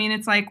hard. I mean,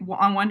 it's like,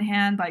 on one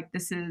hand, like,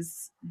 this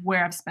is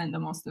where I've spent the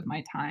most of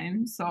my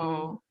time.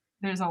 So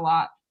there's a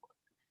lot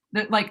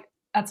that, like,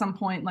 at some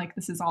point, like,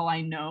 this is all I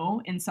know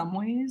in some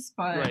ways.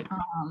 But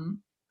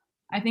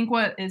I think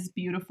what is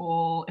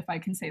beautiful, if I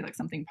can say like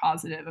something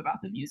positive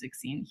about the music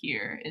scene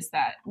here, is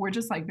that we're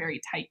just like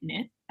very tight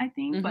knit. I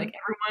think like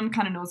everyone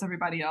kind of knows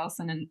everybody else,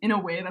 and in a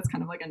way that's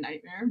kind of like a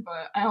nightmare.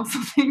 But I also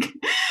think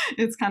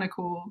it's kind of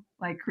cool,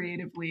 like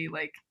creatively,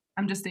 like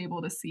I'm just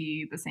able to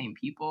see the same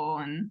people.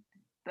 And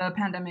the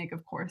pandemic,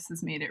 of course,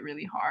 has made it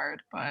really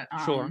hard. But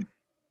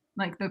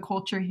like the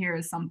culture here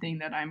is something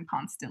that I'm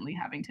constantly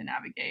having to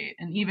navigate.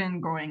 And even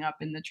growing up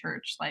in the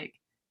church, like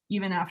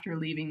even after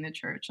leaving the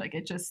church, like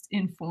it just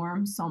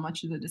informs so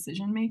much of the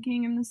decision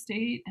making in the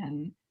state.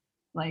 And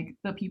like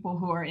the people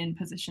who are in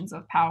positions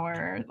of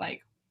power,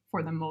 like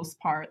for the most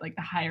part, like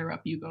the higher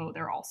up you go,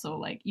 they're also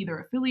like either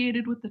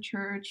affiliated with the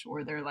church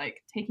or they're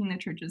like taking the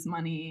church's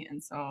money.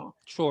 And so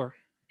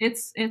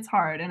it's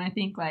hard. And I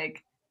think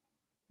like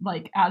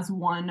like as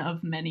one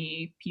of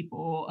many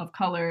people of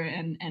color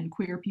and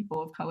queer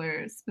people of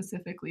color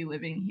specifically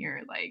living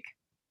here, like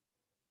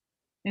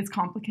it's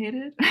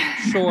complicated.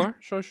 Sure.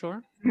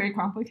 Very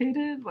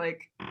complicated.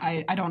 Like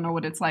I don't know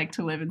what it's like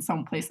to live in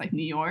some place like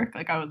New York.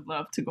 Like I would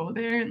love to go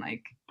there and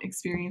like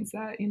experience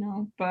that, you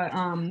know. But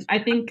I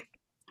think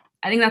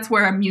that's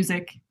where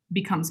music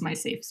becomes my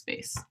safe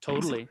space.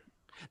 Totally.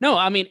 No,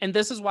 I mean, and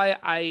this is why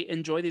I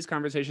enjoy these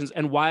conversations,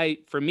 and why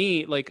for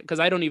me, like,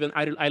 because I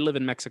live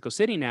in Mexico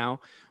City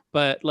now,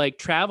 but like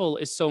travel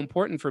is so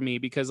important for me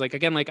because, like,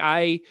 again, like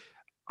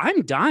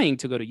I'm dying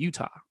to go to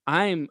Utah.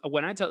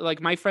 When I tell,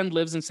 like, my friend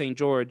lives in St.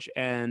 George,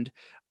 and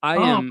I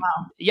Oh, am,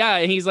 wow. yeah,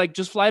 and he's like,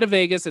 just fly to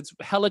Vegas. It's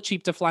hella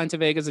cheap to fly into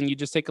Vegas, and you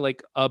just take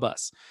like a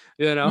bus,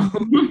 you know.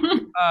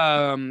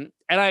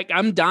 And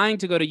I'm dying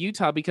to go to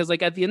Utah because,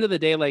 like, at the end of the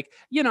day, like,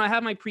 you know, I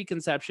have my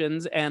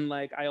preconceptions, and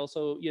like I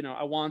also, you know,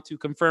 I want to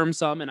confirm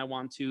some, and I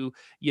want to,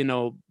 you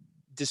know,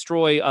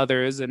 destroy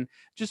others, and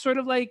just sort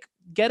of like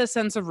get a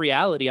sense of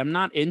reality. I'm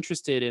not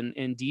interested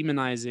in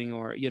demonizing,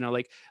 or, you know,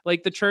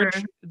 like the church.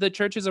 Sure. The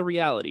church is a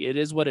reality. It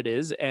is what it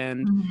is,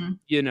 and Mhm.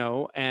 you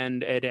know,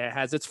 and it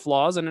has its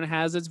flaws and it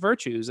has its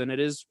virtues, and it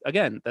is,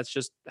 again, that's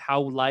just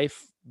how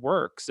life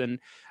works. And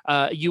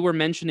you were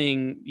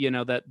mentioning, you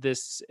know, that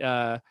this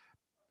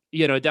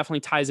you know, it definitely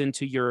ties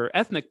into your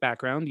ethnic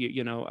background.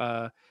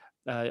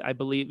 I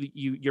believe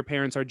your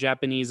parents are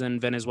Japanese and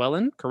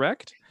Venezuelan,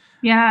 correct?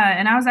 Yeah,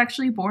 and I was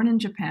actually born in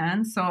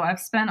Japan, so I've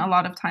spent a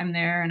lot of time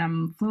there and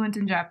I'm fluent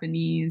in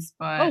Japanese, Oh,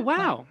 but like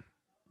wow.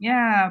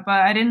 yeah,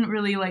 but I didn't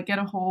really like get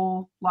a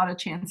whole lot of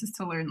chances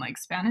to learn like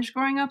Spanish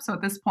growing up. So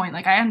at this point,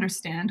 like I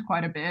understand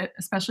quite a bit,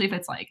 especially if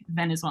it's like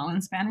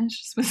Venezuelan Spanish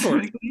Sure.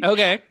 specifically.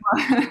 Okay.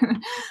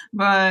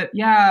 But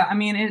yeah, I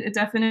mean, it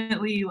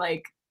definitely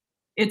like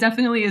it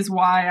definitely is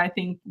why I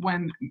think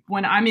when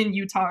I'm in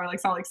Utah or like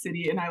Salt Lake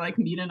City and I like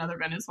meet another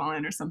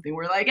Venezuelan or something,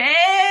 we're like, hey,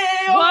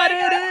 oh What my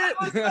did God,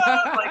 what's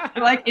up? Like it?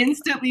 we're like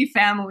instantly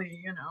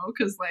family, you know,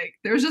 because like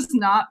there's just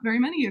not very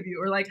many of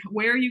you, or like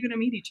where are you gonna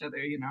meet each other,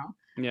 you know?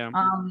 Yeah.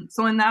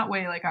 So in that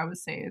way, like I would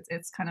say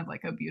it's kind of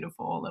like a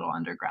beautiful little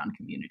underground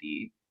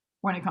community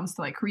when it comes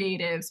to like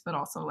creatives, but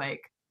also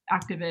like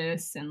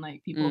activists and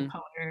like people of Mm.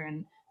 color.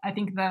 And I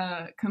think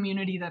the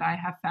community that I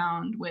have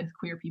found with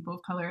queer people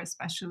of color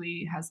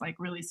especially has like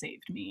really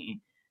saved me.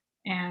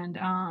 And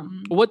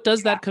What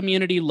does that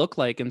community look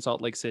like in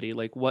Salt Lake City?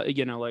 Like, what,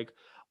 you know, like,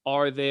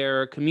 are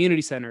there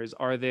community centers?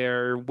 Are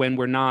there, when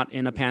we're not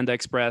in a Panda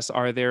Express,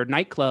 are there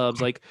nightclubs?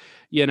 Like,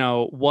 you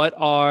know, what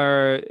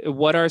are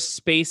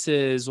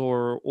spaces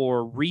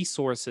or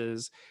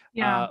resources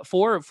yeah.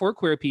 for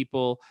queer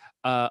people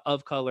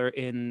of color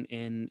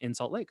in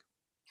Salt Lake?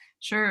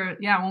 Sure.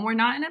 Yeah, when we're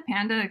not in a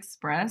Panda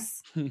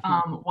Express,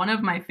 one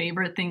of my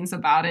favorite things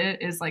about it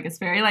is like it's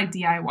very like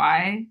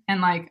DIY,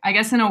 and like I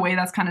guess in a way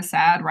that's kind of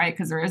sad, right?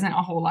 Because there isn't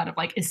a whole lot of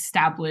like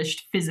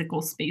established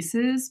physical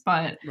spaces.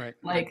 But Right.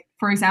 like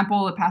for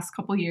example, the past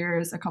couple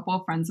years, a couple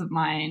of friends of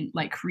mine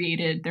like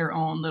created their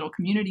own little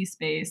community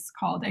space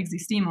called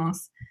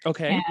Existimos,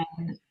 Okay.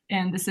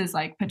 and this is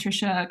like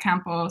Patricia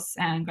Campos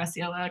and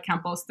Graciela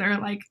Campos. They're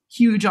like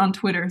huge on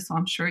Twitter, so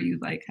I'm sure you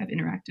like have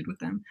interacted with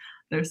them.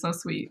 They're so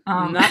sweet.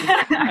 Not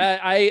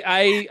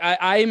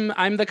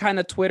I'm the kind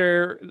of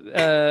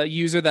Twitter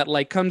user that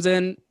like comes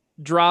in,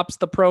 drops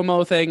the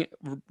promo thing,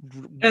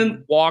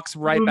 And walks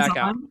right moves back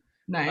out. on.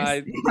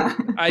 Nice.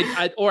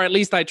 I or at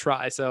least I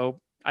try.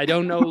 So I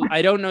don't know.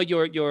 I don't know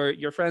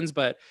your friends,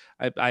 but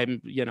I'm,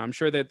 you know, I'm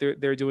sure that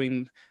they're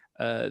doing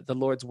the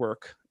Lord's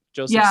work,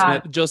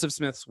 Yeah. Joseph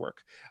Smith's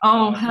work.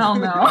 Oh hell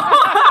no.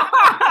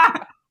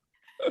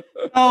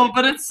 Oh,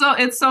 but it's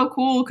so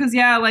cool because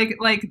yeah, like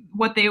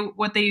what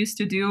they used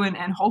to do, and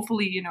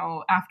hopefully, you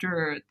know,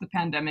 after the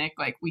pandemic,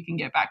 like we can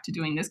get back to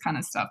doing this kind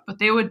of stuff. But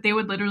they would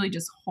literally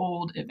just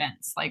hold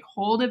events, like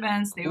hold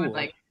events. They would Cool.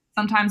 like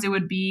sometimes it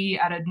would be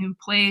at a new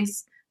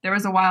place. There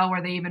was a while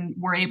where they even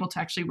were able to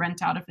actually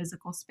rent out a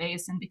physical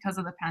space, and because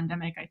of the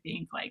pandemic, I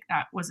think like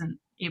that wasn't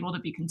able to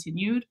be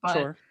continued. But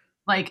Sure.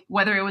 like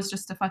whether it was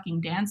just a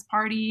fucking dance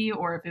party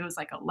or if it was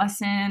like a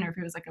lesson or if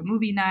it was like a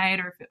movie night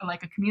or if it,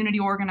 like a community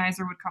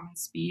organizer would come and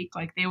speak,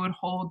 like they would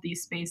hold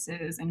these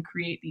spaces and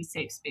create these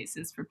safe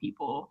spaces for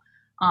people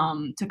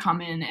to come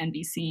in and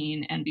be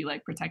seen and be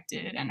like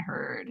protected and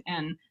heard.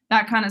 And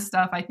that kind of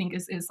stuff I think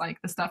is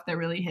like the stuff that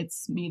really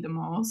hits me the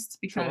most,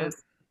 because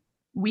Sure.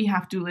 we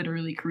have to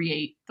literally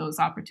create those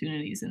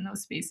opportunities in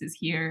those spaces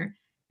here.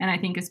 And I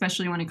think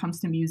especially when it comes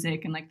to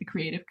music and like the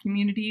creative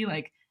community,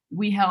 like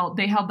they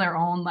held their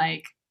own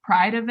like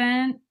pride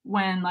event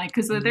when like,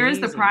 because there is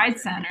the Amazing. Pride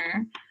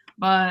Center,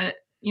 but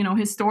you know,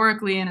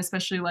 historically and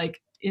especially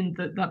like in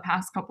the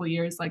past couple of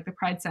years, like the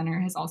Pride Center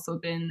has also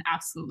been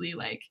absolutely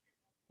like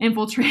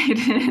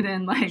infiltrated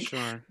and like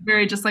Sure.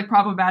 very just like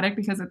problematic,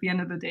 because at the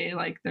end of the day,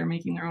 like they're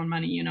making their own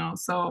money, you know.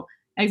 So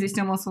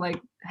Existim also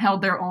like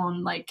held their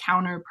own like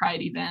counter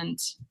Pride event,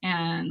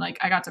 and like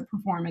I got to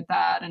perform at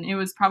that, and it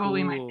was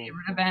probably my Cool.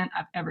 favorite event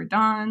I've ever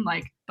done.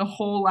 Like the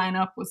whole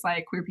lineup was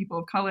like queer people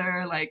of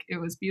color, like it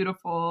was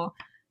beautiful.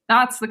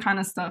 That's the kind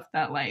of stuff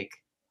that like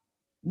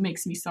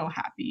makes me so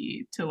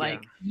happy to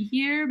like be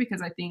here,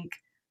 because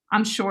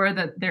I'm sure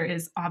that there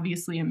is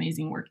obviously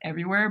amazing work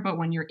everywhere, but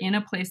when you're in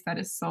a place that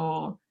is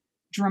so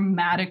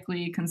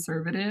dramatically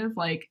conservative,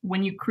 like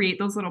when you create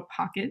those little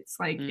pockets,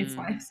 like it's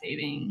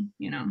life-saving,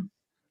 you know?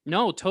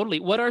 No, totally.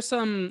 What are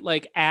some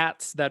like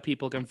ats that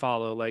people can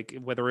follow, like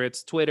whether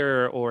it's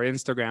Twitter or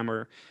Instagram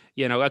or,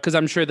 you know, because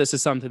I'm sure this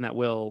is something that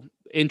will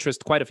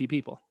interest quite a few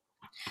people.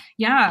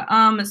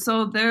 Yeah.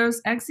 So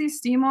there's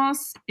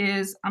Existimos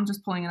is, I'm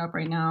just pulling it up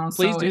right now.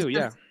 Please so do.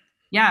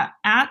 Yeah.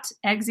 At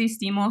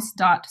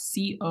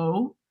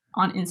existimos.co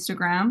on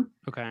Instagram.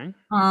 Okay.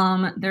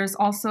 There's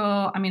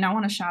also, I mean, I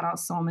want to shout out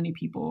so many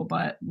people,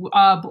 but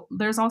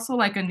there's also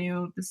like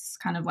this is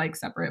kind of like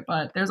separate,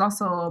 but there's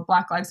also a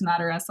Black Lives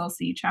Matter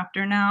SLC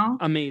chapter now.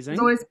 Amazing. There's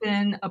always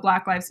been a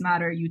Black Lives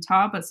Matter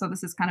Utah, but so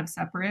this is kind of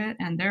separate,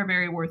 and they're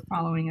very worth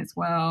following as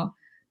well.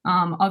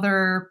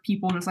 Other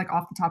people just like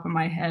off the top of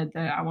my head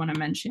that I want to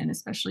mention,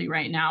 especially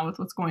right now with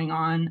what's going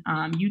on,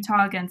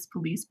 Utah Against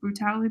Police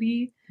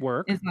Brutality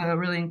is a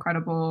really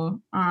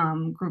incredible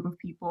group of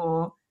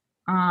people.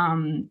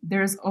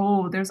 There's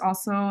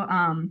also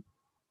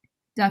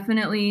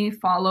definitely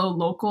follow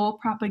local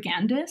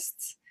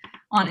propagandists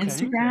on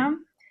Instagram.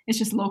 It's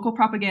just local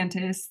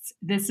propagandists.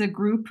 This is a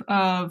group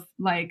of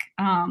like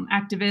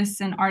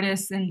activists and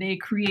artists, and they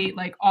create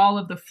like all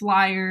of the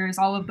flyers,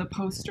 all of the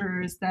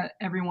posters that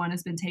everyone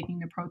has been taking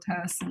to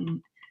protests,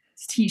 and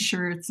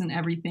t-shirts and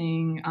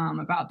everything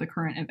about the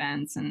current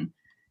events. And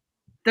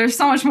there's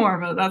so much more,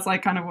 but that's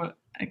like kind of what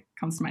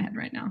comes to my head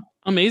right now.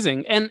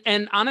 Amazing.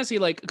 And honestly,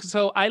 like,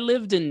 so I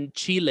lived in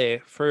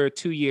Chile for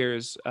 2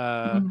 years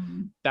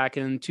back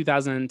in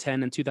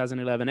 2010 and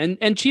 2011.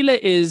 And Chile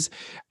is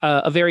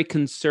a very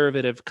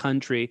conservative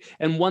country.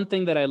 And one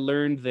thing that I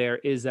learned there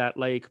is that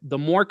like the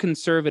more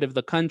conservative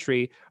the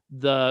country,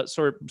 the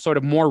sort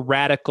of more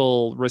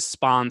radical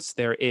response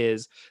there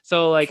is.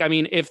 So like, I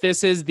mean, if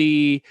this is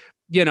the,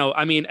 you know,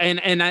 I mean, and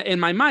in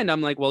my mind,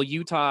 I'm like, well,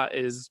 Utah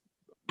is,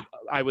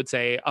 I would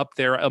say, up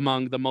there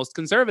among the most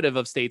conservative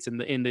of states in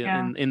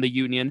the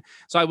union.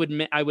 So I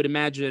would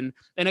imagine,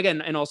 and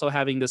again, and also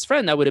having this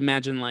friend, I would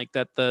imagine like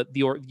that the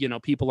you know,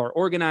 people are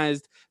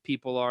organized,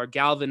 people are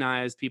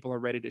galvanized, people are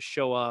ready to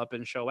show up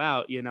and show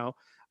out, you know.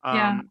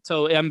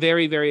 So I'm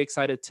very, very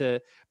excited to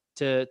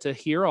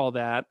hear all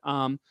that.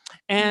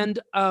 And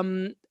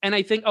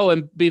I think,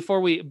 and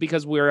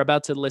because we're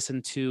about to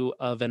listen to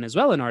a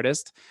Venezuelan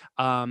artist,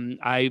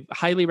 I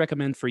highly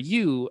recommend for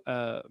you,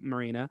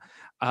 Marina,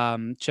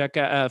 check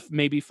out,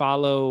 maybe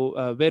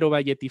follow Vero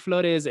Valletti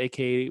Flores,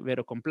 aka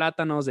Vero con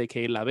Plátanos,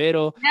 aka La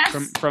Vero,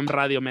 from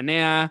Radio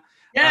Menea.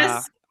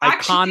 Yes,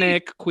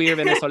 iconic queer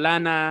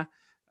Venezolana.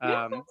 So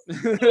you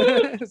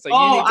need to be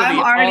all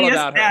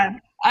about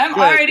her. I'm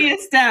Good. already a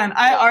stan.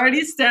 I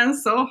already stan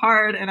so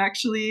hard, and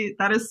actually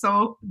that is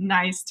so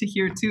nice to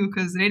hear too,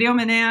 because Radio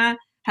Menea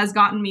has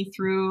gotten me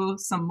through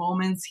some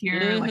moments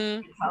here, like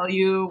I can tell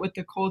you, with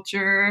the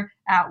culture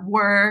at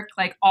work,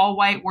 like all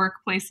white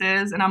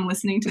workplaces, and I'm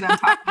listening to them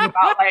talking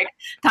about like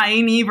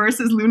Tiny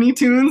versus Looney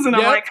Tunes, and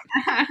I'm like,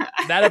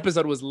 that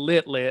episode was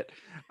lit.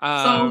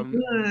 So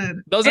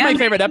good. Those are my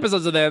favorite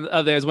episodes of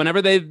theirs.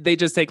 Whenever they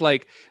just take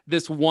like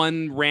this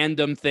one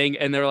random thing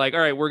and they're like,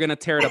 all right, we're gonna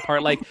tear it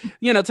apart. Like,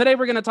 you know, today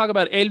we're gonna talk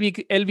about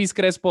Elvis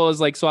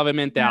Crespo's like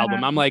Suavemente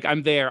album. I'm like,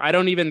 I'm there. I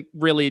don't even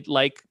really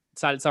like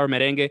salsa or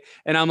merengue,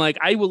 and I'm like,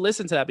 I will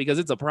listen to that because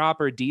it's a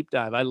proper deep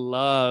dive. I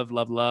love. I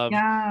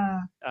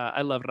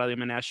love Radio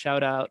Menea.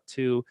 Shout out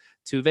to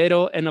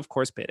Vero and of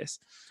course Perez.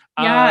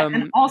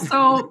 And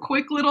also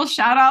quick little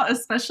shout out,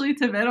 especially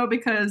to Vero,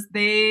 because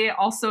they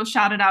also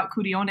shouted out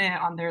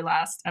Curione on their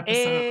last episode.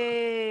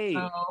 Hey.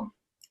 So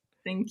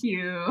thank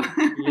you.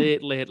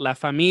 lit La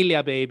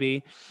Familia,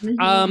 baby.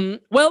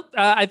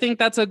 I think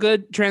that's a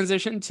good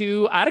transition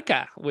to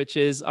Arca, which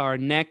is our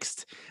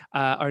next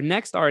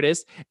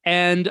artist.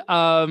 And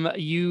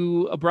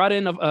you brought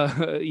in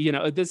you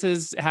know, this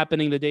is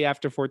happening the day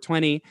after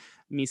 420,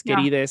 mis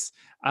querides.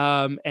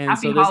 And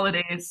happy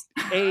holidays.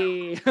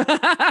 Hey.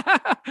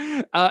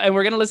 And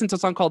we're gonna listen to a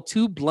song called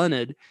Too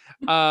Blunted,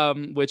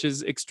 which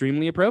is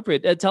extremely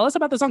appropriate. Tell us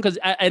about the song, because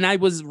I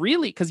was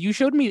really, because you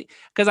showed me,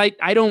 because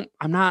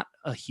I'm not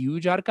a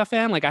huge Arca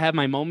fan. Like I have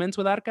my moments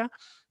with Arca,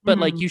 but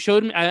like you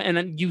showed me, and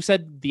then you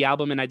said the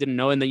album, and I didn't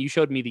know, and then you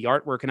showed me the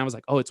artwork, and I was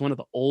like, oh, it's one of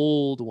the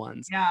old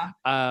ones.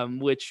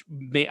 Which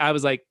I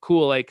was like,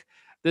 cool, like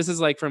this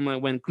is like from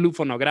when Club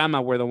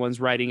Fonograma were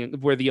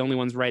the only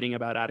ones writing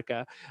about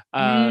Arca.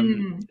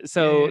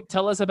 So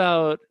tell us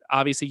about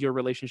obviously your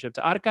relationship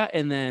to Arca,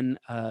 and then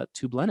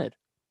Too Blunted.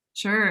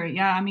 Sure.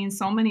 Yeah. I mean,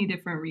 so many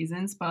different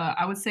reasons, but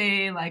I would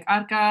say like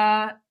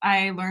Arca,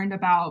 I learned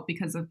about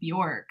because of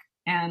Bjork.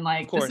 And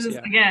like, this is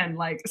again,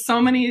 like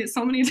so many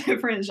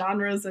different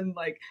genres and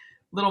like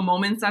little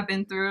moments I've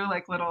been through,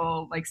 like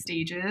little like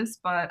stages.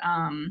 But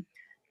I'm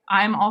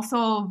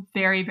also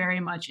very, very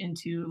much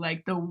into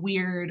like the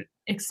weird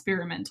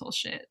experimental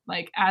shit.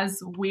 Like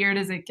as weird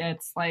as it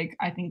gets, like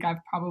I think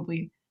I've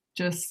probably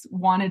just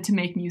wanted to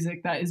make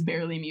music that is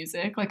barely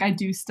music. Like I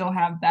do still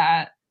have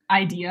that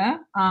idea.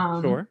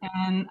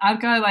 And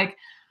Arca, like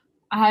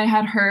I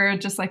had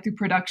heard just like through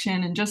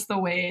production and just the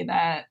way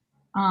that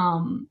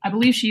I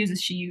believe she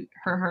uses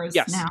hers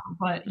now.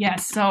 But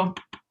yes, so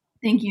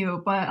thank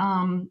you. But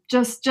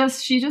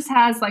she just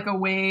has like a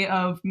way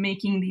of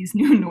making these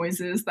new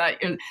noises that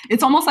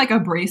it's almost like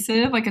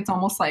abrasive. Like it's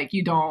almost like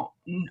you don't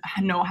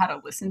know how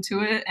to listen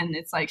to it, and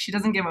it's like she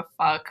doesn't give a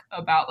fuck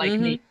about like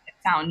making it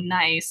sound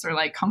nice or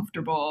like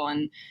comfortable.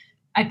 And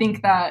I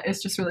think that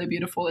it's just really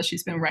beautiful that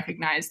she's been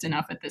recognized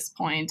enough at this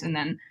point, and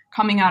then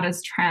coming out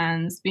as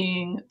trans,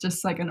 being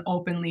just like an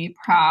openly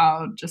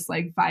proud, just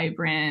like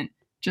vibrant,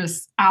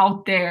 just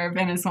out there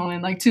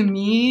Venezuelan. Like to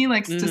me,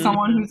 like to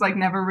someone who's like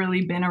never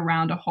really been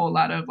around a whole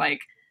lot of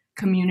like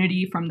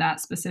community from that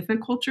specific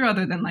culture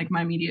other than like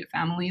my immediate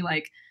family,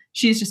 like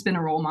she's just been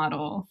a role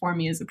model for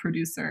me as a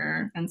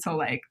producer. And so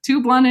like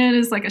Too Blunted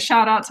is like a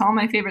shout out to all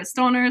my favorite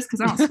stoners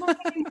because I don't smoke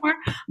anymore.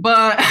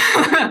 But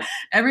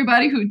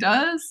everybody who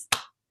does,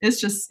 it's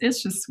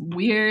just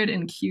weird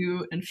and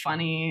cute and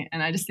funny.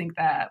 And I just think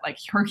that like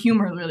her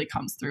humor really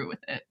comes through with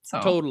it. So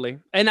totally.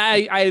 And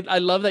I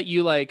love that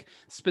you like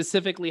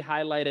specifically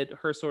highlighted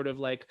her sort of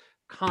like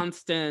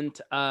constant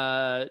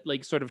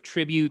like sort of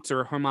tributes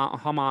or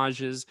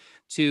homages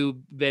to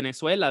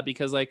Venezuela,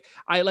 because like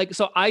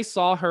I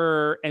saw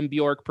her and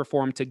Bjork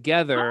perform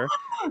together.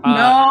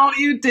 No,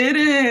 you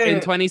didn't. In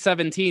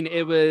 2017.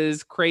 It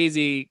was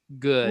crazy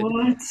good.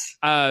 What?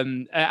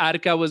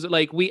 Arca was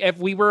like,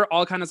 we were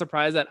all kind of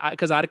surprised that,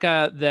 because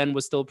Arca then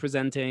was still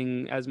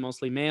presenting as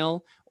mostly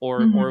male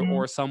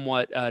or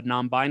somewhat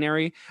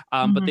non-binary,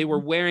 but they were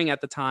wearing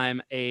at the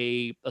time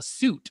a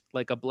suit,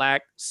 like a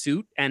black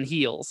suit and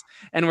heels,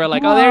 and we're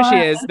like, oh, there she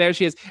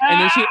is,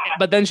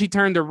 and then she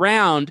turned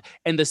around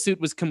and the suit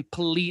was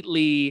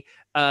completely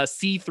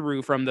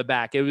see-through from the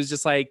back. It was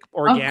just like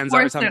organza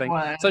or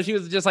something. So she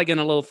was just like in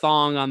a little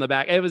thong on the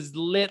back. It was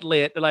lit,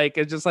 like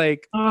it's just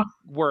like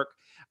work.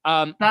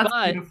 That's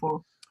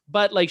beautiful.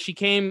 But like she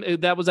came,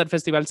 that was at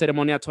Festival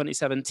Ceremonia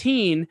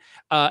 2017,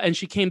 and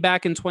she came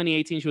back in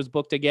 2018. She was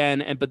booked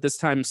again, but this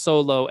time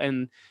solo.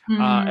 And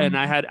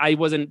I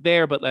wasn't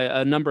there, but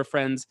a number of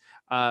friends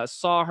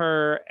saw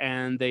her,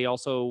 and they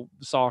also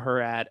saw her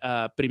at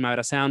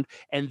Primavera Sound.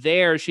 And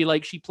there she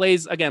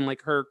plays again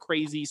like her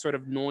crazy sort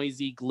of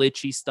noisy,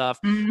 glitchy stuff,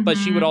 but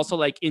she would also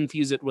like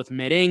infuse it with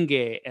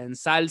merengue and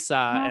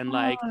salsa and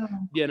like,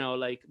 you know,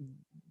 like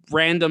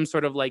random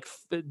sort of like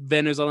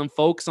Venezuelan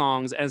folk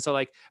songs. And so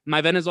like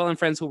my Venezuelan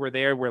friends who were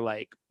there were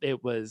like,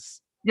 it was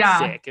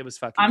sick. It was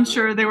fucking I'm cool.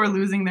 Sure they were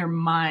losing their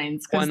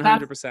minds.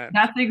 100%.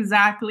 That's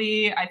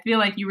exactly, I feel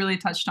like you really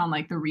touched on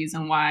like the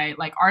reason why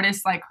like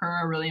artists like her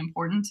are really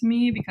important to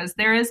me, because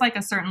there is like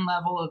a certain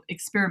level of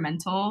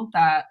experimental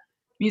that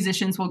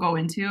musicians will go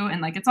into,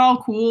 and like it's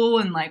all cool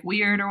and like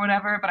weird or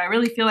whatever, but I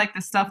really feel like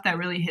the stuff that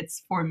really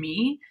hits for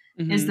me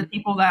is the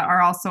people that are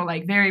also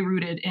like very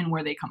rooted in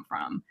where they come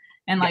from.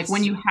 And like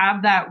when you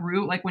have that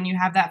root, like when you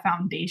have that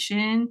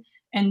foundation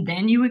and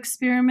then you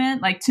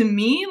experiment, like to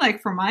me,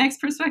 like from my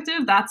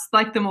perspective, that's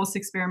like the most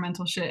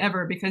experimental shit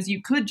ever, because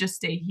you could just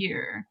stay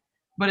here.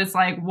 But it's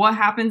like, what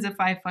happens if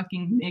I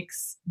fucking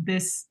mix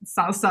this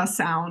salsa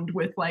sound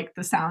with like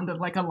the sound of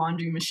like a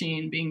laundry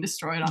machine being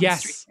destroyed on the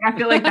street? I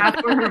feel like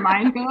that's where her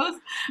mind goes.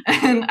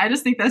 And I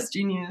just think that's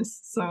genius.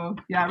 So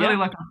yeah, I really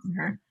look up to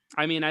her.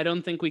 I mean, I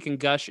don't think we can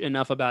gush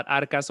enough about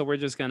Arca, so we're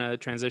just going to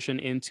transition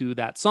into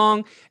that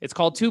song. It's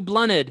called Too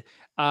Blunted,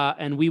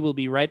 and we will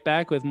be right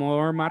back with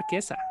more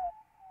Marquesa.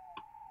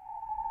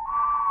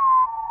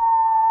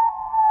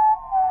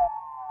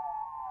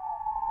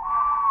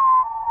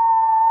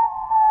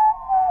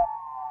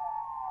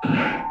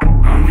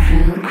 I'm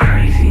feeling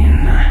crazy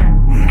and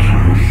I'm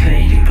trying to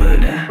fade it, but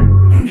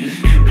I'm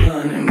just too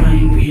blunted,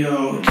 man. We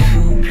all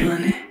too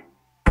blunted.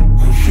 I'm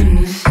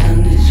finna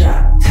stun the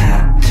drop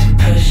top to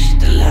push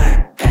the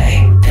lock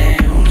back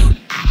down.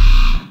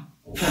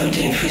 Pop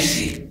that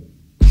pussy.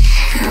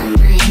 I'm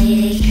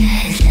ready,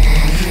 'cause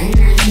when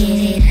I get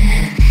it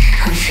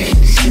up, I'm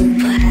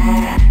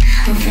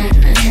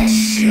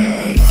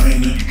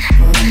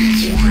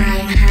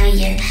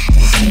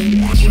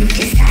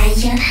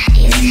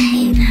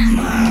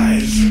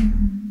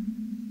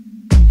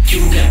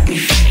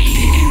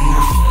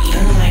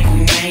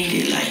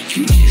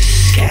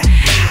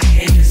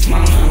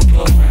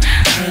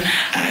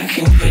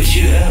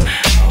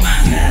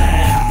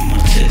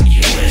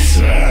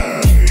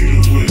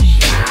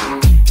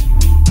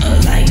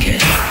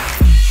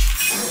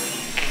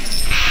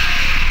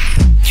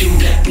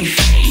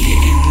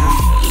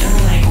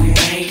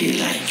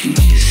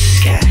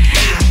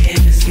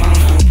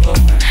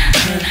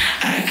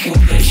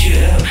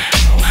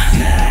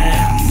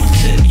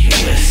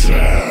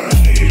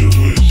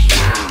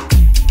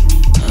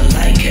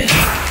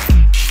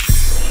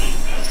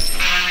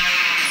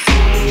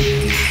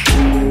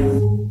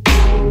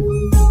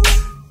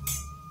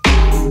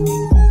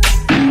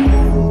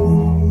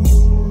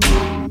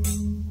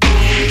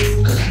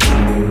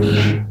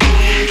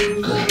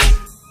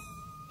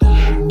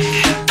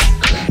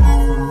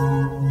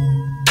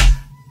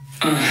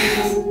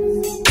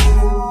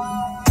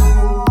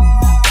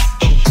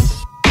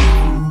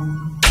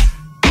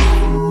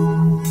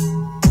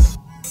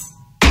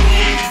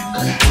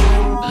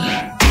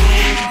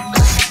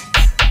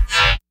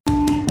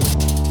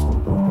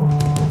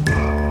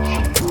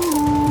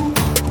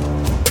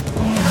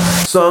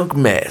Song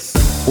Mess,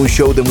 un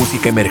show de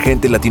música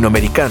emergente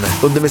latinoamericana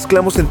donde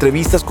mezclamos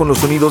entrevistas con los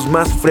sonidos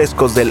más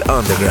frescos del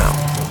underground.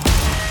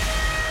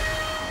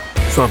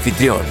 Su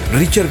anfitrión,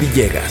 Richard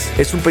Villegas,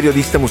 es un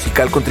periodista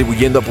musical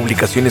contribuyendo a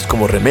publicaciones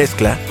como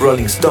Remezcla,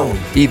 Rolling Stone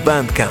y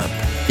Bandcamp.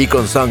 Y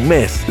con Song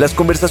Mess, las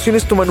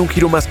conversaciones toman un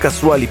giro más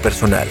casual y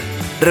personal,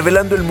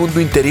 revelando el mundo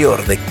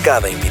interior de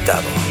cada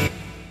invitado.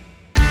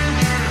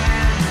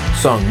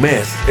 Song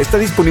Mess está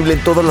disponible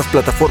en todas las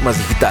plataformas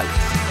digitales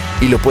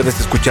y lo puedes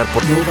escuchar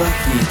por Nova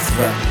Hits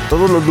Radio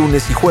todos los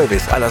lunes y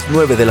jueves a las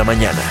 9 de la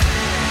mañana.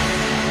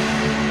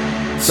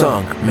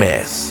 Song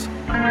Mess.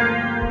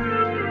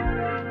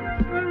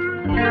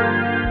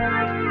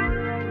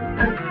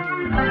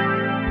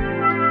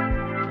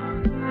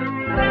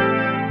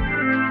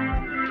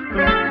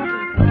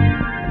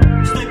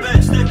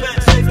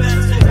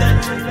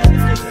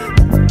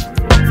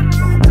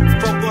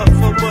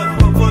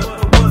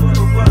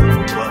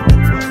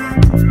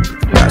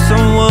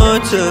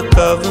 To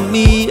cover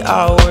me,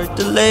 I work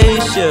the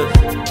late shift.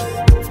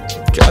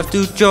 Drive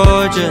through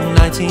Georgia,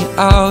 19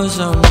 hours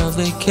on a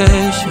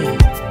vacation.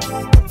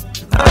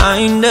 I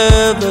ain't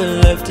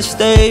never left the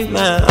state,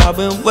 man, I've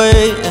been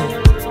waiting.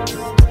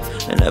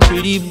 And that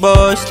pretty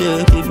boy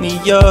still hit me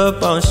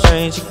up on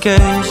strange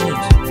occasions.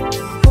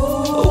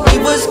 We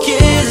was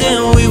kids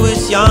and we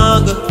was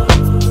younger.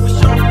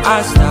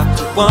 I stopped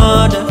to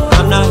wonder,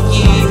 I'm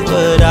naive,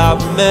 but I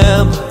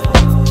remember.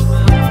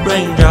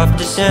 Raindrop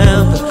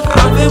December,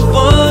 I've been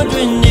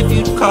wondering if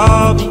you'd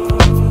call me.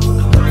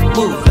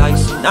 Move like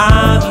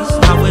tsunamis,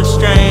 I'm with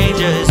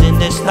strangers in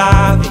this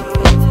lobby.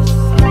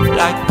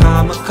 Like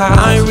kamikaze,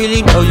 I ain't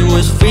really know you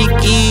was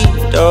freaky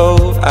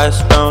though.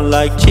 Ass round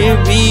like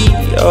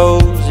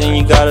Cheerios, and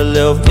you got a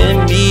little bit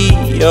of me,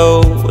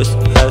 yo. What's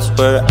the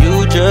password?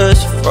 You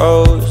just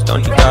froze.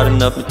 Don't you got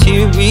enough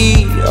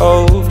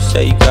material?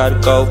 Say you gotta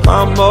go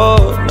find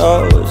more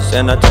notes,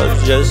 and I told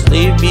you just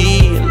leave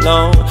me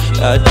alone.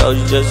 Yeah, I told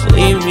you just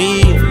leave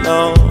me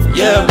alone.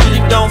 Yeah, I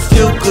really don't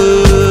feel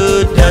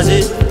good, does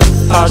it?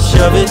 I'll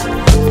shove it.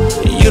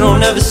 You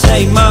don't ever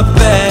say my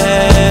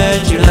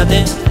bad. You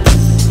nothing.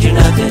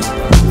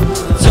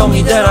 Told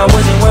me that I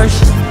wasn't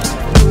worth it.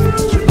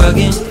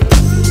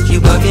 You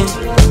bugging.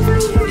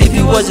 If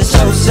you wasn't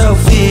so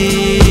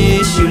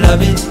selfish, you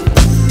love it.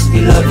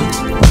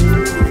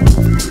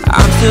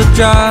 I'm still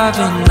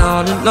driving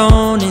all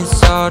alone,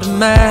 it's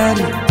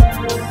automatic.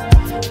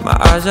 My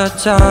eyes are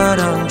tired,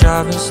 I'm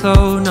driving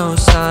slow, no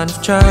sign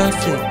of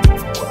traffic.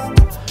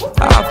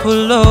 I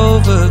pull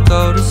over,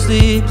 go to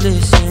sleep,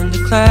 listen to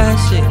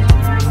classic.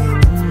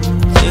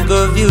 Think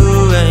of you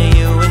and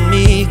you and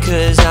me,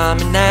 cause I'm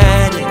an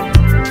addict.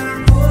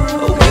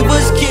 We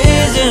was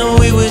kids and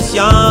we was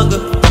younger.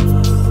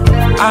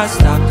 I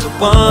stopped to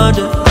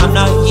wonder, I'm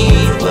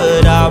naive,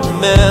 but I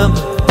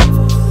remember.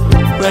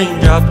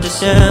 Raindrop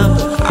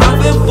December, I've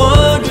been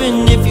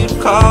wondering if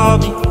you'd call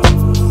me.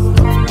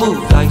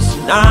 Move like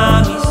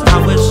tsunamis,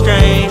 I'm with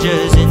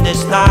strangers in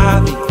this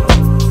lobby.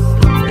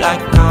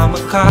 Like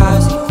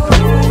kamikaze.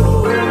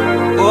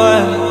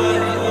 Boy,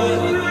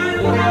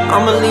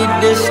 I'ma leave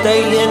this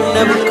state and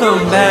never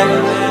come back.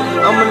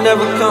 I'ma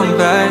never come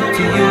back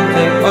to you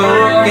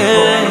ever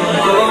again.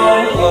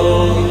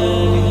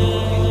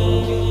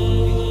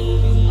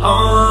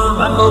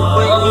 I hope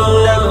you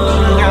never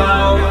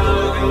know.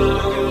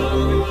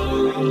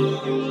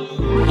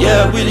 Yeah,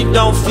 I really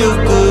don't feel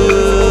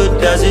good,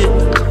 does it?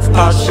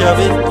 I'll shove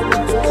it.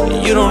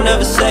 You don't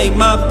ever say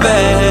my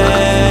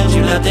bad.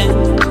 You nothing.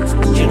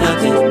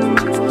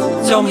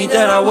 Told me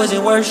that I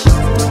wasn't worth it.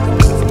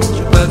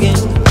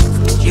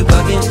 You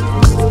bugging.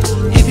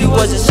 If you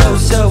wasn't so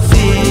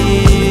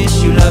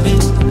selfish, you love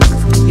it.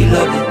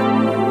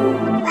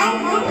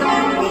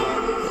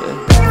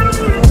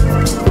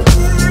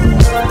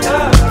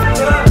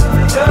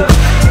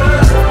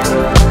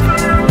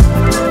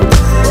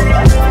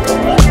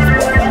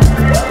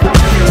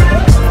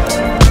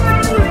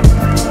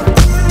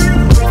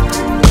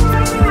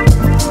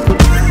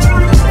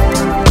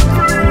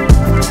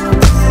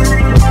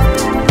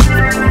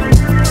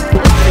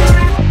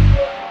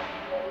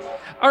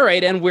 All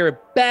right, and we're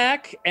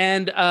back,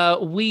 and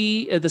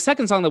the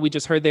second song that we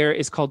just heard there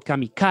is called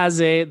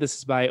Kamikaze. This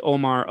is by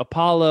Omar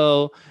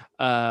Apollo,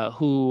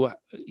 who,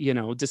 you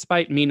know,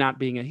 despite me not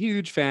being a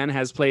huge fan,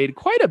 has played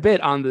quite a bit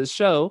on this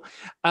show.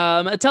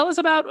 Tell us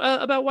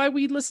about why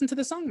we listened to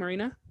the song,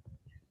 Marina.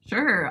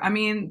 Sure. I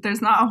mean,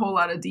 there's not a whole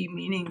lot of deep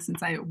meaning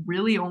since I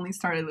really only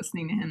started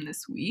listening to him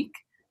this week.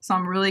 So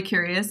I'm really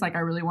curious. Like, I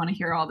really want to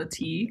hear all the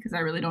tea because I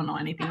really don't know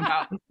anything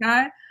about this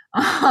guy.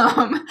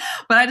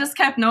 But I just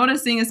kept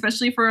noticing,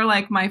 especially for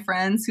like my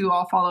friends who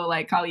all follow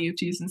like Kali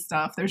Uchis and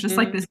stuff, there's just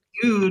like this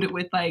dude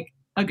with like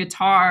a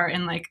guitar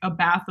and like a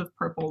bath of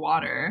purple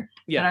water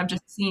that I've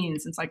just seen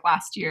since like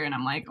last year. And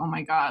I'm like, oh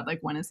my God, like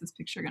when is this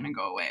picture going to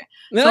go away?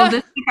 So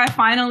this week I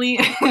finally,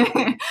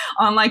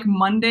 on like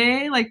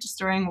Monday, like just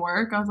during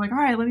work, I was like, all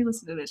right, let me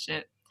listen to this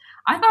shit.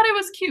 I thought it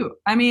was cute.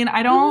 I mean,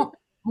 I don't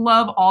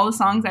love all the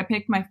songs. I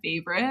picked my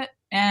favorite.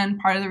 And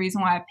part of the reason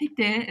why I picked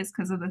it is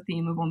because of the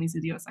theme of Omizu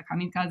Diosa.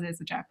 Kamikaze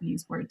is a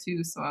Japanese word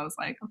too. So I was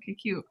like, okay,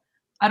 cute.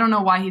 I don't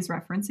know why he's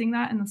referencing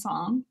that in the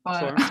song, but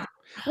Sure.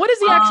 What is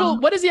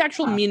the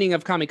actual meaning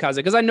of kamikaze?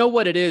 Because I know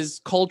what it is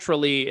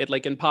culturally,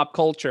 like in pop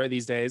culture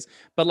these days,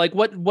 but like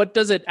what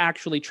does it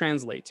actually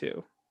translate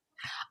to?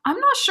 I'm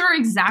not sure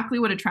exactly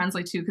what it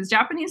translates to, because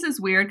Japanese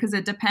is weird because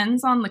it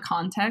depends on the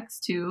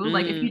context too.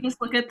 Like if you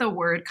just look at the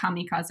word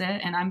kamikaze,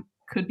 and I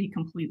could be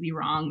completely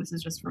wrong. This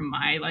is just from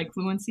my like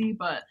fluency,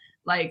 but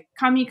like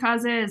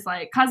kamikaze is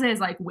like kaze is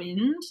like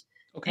wind.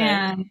 Okay.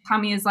 And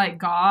kami is like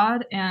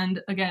God.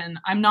 And again,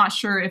 I'm not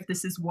sure if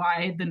this is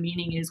why the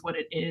meaning is what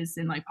it is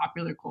in like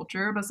popular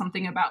culture, but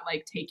something about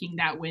like taking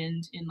that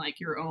wind in like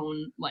your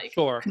own like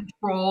Sure.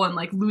 control and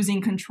like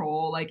losing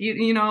control. Like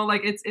you know,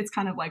 like it's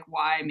kind of like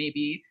why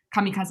maybe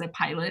kamikaze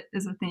pilot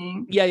is a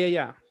thing.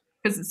 Yeah.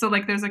 Because so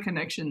like there's a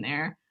connection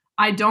there.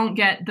 I don't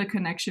get the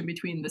connection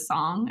between the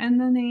song and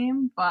the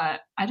name,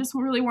 but I just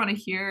really want to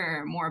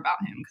hear more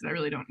about him because I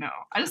really don't know.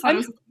 I just thought it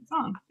was a good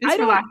song. It's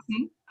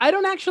relaxing. I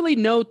don't actually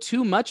know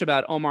too much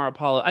about Omar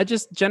Apollo. I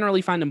just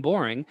generally find him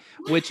boring,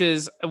 which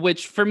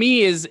for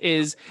me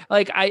is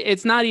like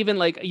it's not even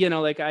like, you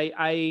know, like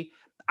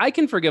I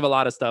can forgive a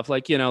lot of stuff.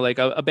 Like, you know, like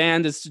a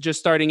band is just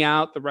starting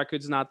out, the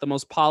record's not the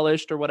most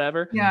polished or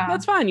whatever. Yeah.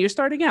 That's fine. You're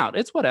starting out.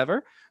 It's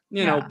whatever.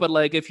 You know, but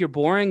like if you're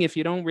boring, if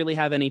you don't really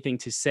have anything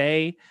to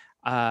say,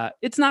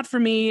 it's not for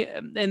me.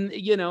 And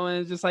you know, and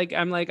it's just like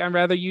I'd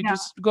rather you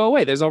just go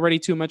away. There's already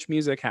too much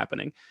music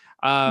happening.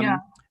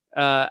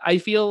 I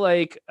feel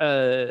like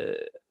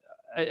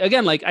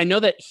again, like I know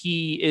that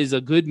he is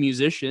a good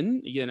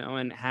musician, you know,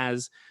 and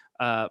has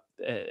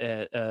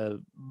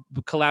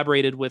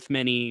collaborated with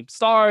many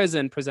stars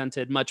and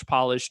presented much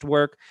polished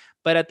work.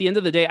 But at the end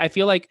of the day, I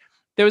feel like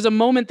there was a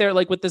moment there,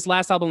 like with this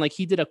last album, like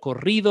he did a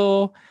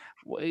corrido,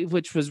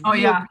 which was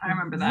I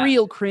remember that.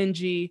 Real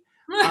cringy.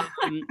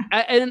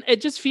 And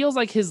it just feels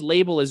like his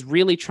label is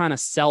really trying to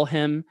sell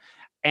him,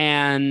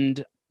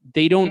 and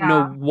they don't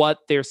know what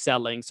they're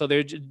selling. So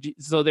they're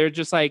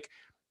just like,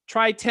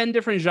 try 10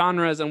 different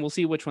genres and we'll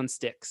see which one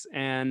sticks.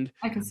 And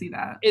I can see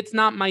that. It's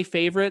not my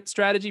favorite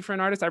strategy for an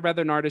artist. I'd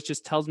rather an artist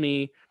just tells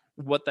me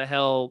what the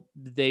hell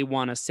they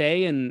want to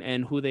say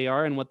and who they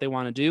are and what they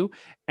want to do.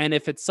 And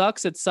if it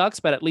sucks, it sucks,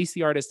 but at least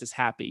the artist is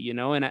happy, you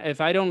know? And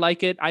if I don't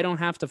like it, I don't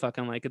have to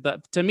fucking like it.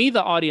 To me,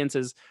 the audience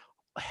is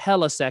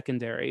hella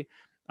secondary.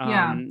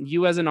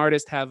 You as an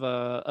artist have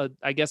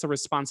I guess a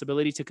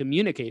responsibility to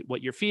communicate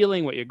what you're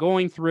feeling, what you're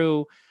going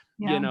through,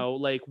 you know,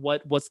 like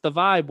what's the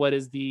vibe, what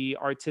is the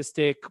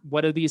artistic,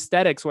 what are the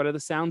aesthetics, what are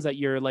the sounds that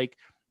you're like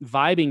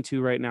vibing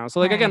to right now. So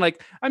like, again,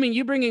 like, I mean,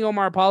 you bringing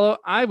Omar Apollo,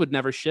 I would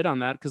never shit on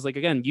that. Cause like,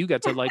 again, you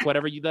get to like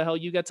whatever the hell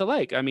you get to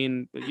like. I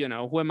mean, you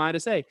know, who am I to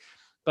say?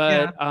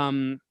 But,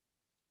 and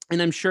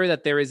I'm sure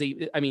that there is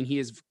he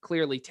is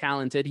clearly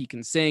talented. He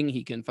can sing,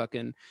 he can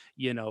fucking,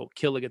 you know,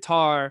 kill a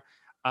guitar.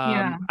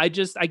 I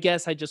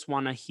guess I just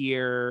want to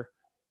hear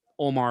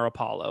Omar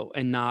Apollo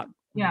and not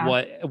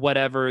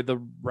whatever the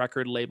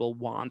record label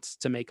wants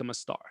to make him a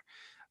star.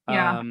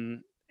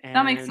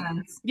 That makes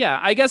sense. Yeah,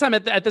 I guess I'm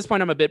at this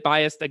point I'm a bit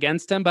biased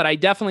against him, but I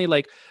definitely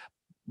like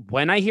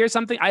when I hear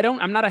something,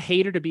 I'm not a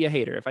hater to be a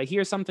hater. If I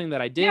hear something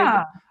that I dig,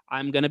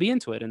 I'm going to be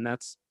into it. And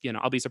that's, you know,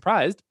 I'll be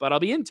surprised, but I'll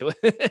be into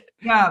it.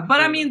 But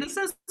I mean, this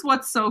is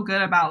what's so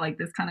good about like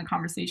this kind of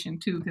conversation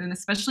too. And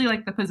especially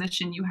like the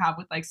position you have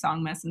with like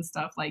Songmas and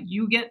stuff, like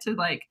you get to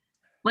like,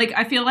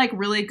 I feel like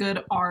really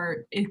good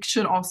art, it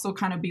should also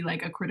kind of be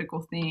like a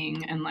critical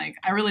thing. And like,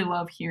 I really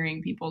love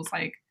hearing people's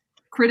like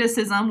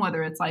criticism,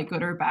 whether it's like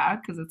good or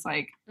bad, because it's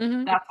like,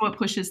 that's what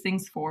pushes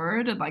things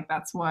forward. And like,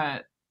 that's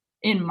what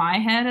in my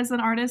head as an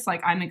artist,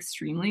 like I'm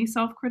extremely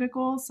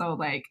self-critical. So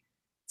like,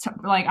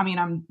 I mean,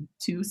 I'm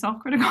too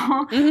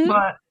self-critical,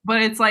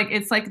 but it's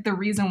like the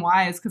reason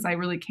why is because I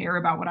really care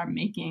about what I'm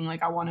making.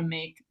 Like I want to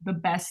make the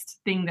best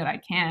thing that I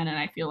can. And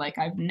I feel like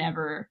I've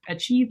never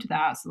achieved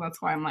that. So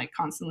that's why I'm like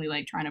constantly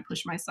like trying to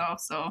push myself.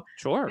 So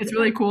it's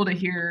really cool to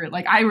hear,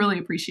 like, I really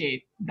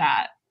appreciate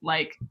that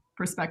like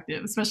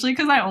perspective, especially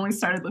because I only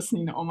started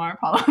listening to Omar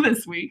Apollo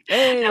this week.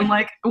 And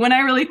like when I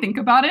really think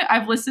about it,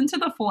 I've listened to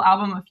the full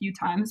album a few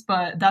times,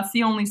 but that's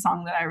the only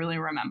song that I really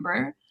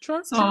remember.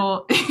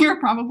 So you're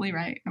probably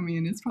right. I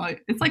mean, it's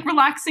like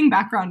relaxing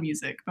background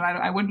music, but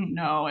I wouldn't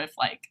know if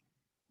like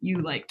you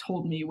like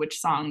told me which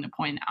song to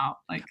point out.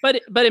 Like,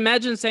 but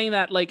imagine saying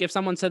that, like if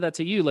someone said that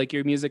to you, like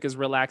your music is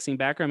relaxing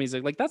background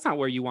music, like that's not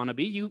where you want to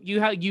be.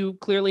 You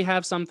clearly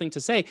have something to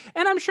say,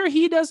 and I'm sure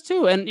he does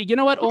too. And you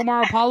know what,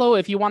 Omar Apollo,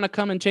 if you want to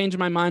come and change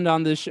my mind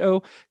on this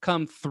show,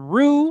 come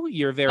through.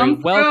 You're very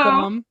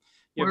welcome.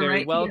 You're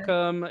very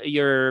welcome.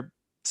 You're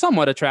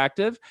somewhat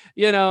attractive,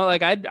 you know,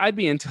 like I'd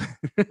be into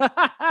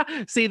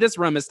it. See, this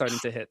rum is starting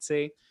to hit.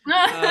 See,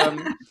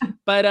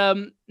 but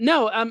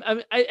no,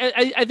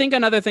 I think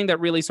another thing that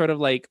really sort of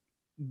like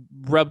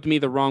rubbed me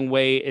the wrong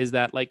way is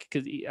that like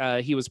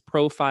because he was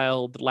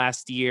profiled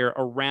last year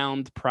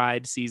around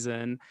Pride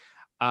season.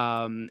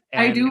 And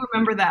I do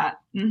remember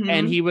that.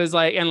 And he was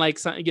like, and like,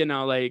 you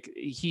know, like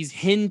he's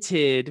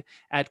hinted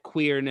at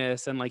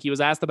queerness, and like he was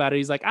asked about it.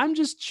 He's like, I'm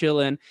just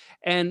chilling.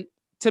 And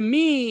to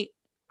me,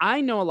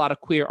 I know a lot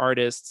of queer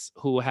artists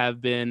who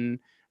have been,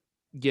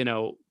 you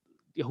know,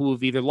 who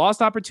have either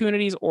lost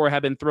opportunities or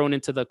have been thrown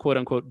into the quote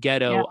unquote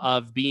ghetto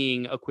of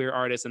being a queer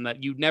artist, and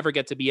that you never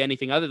get to be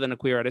anything other than a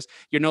queer artist.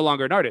 You're no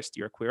longer an artist,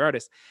 you're a queer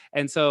artist.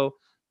 And so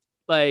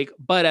like,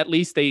 but at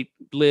least they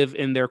live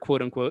in their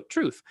quote unquote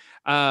truth.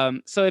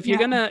 So if you're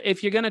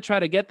gonna try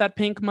to get that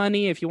pink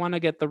money, if you want to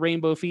get the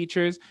rainbow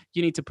features,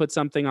 you need to put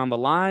something on the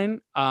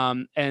line.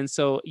 And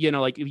so, you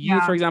know, like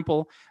you, for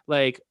example,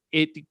 like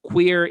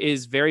queer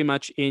is very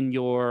much in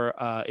your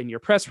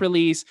press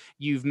release.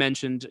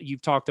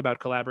 You've talked about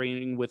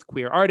collaborating with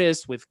queer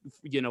artists, with,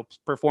 you know,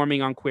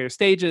 performing on queer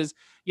stages,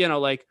 you know,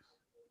 like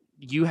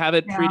you have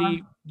it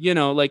pretty, you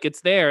know, like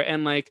it's there.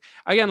 And like,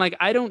 again, like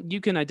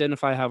you can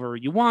identify however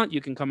you want.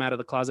 You can come out of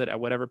the closet at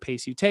whatever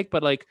pace you take.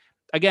 But like,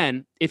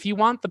 again, if you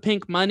want the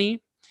pink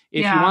money,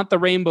 if you want the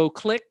rainbow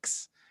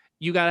clicks,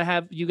 you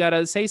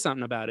gotta say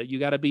something about it. You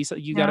gotta be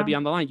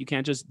on the line. You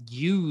can't just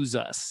use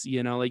us,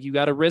 you know, like you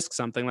gotta risk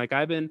something. Like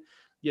I've been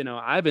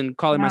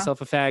calling myself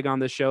a fag on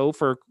the show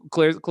for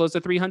close to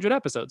 300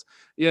 episodes,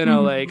 you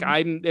know, like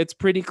it's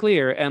pretty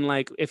clear. And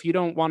like, if you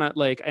don't want to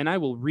like, and I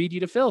will read you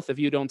to filth if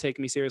you don't take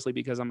me seriously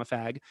because I'm a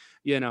fag,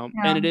 you know,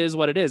 and it is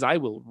what it is. I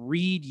will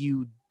read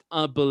you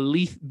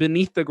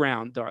beneath the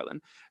ground,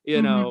 darling,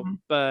 you know.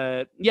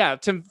 But yeah,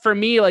 for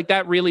me, like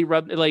that really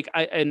rubbed, like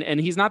and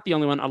he's not the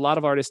only one. A lot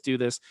of artists do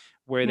this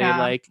where they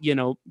like, you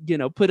know,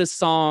 put a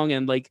song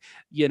and like,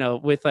 you know,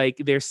 with like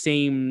their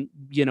same,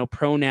 you know,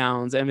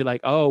 pronouns and be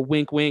like, oh,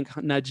 wink, wink,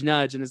 nudge,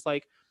 nudge. And it's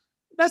like,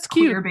 that's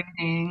cute.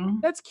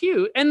 That's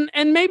cute. And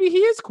maybe he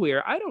is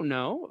queer. I don't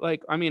know.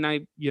 Like, I mean,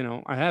 I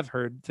have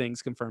heard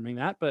things confirming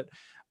that, but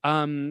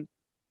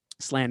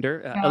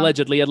slander,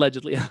 allegedly.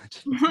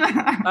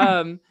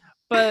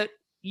 But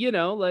you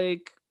know,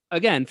 like,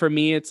 again, for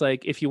me, it's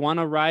like, if you want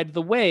to ride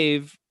the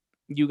wave,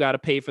 you got to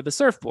pay for the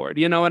surfboard.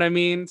 You know what I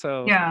mean?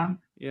 So yeah,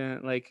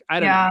 like, I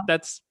don't know.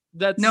 That's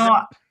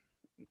no,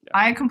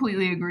 I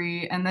completely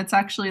agree. And that's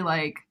actually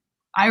like,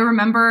 I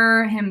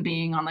remember him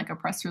being on like a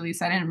press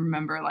release. I didn't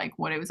remember like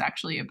what it was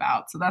actually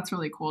about. So that's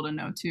really cool to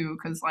know too.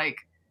 Cause like,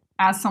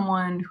 as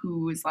someone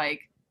who is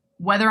like,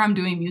 whether I'm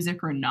doing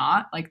music or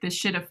not, like this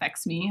shit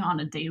affects me on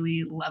a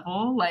daily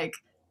level. Like,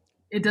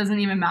 it doesn't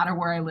even matter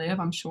where I live,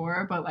 I'm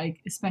sure. But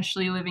like,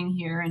 especially living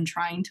here and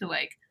trying to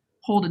like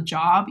hold a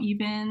job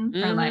even,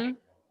 or like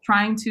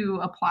trying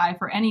to apply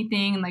for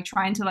anything, and like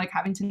trying to like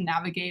having to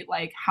navigate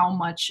like, how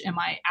much am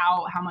I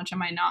out? How much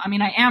am I not? I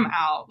mean, I am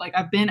out. Like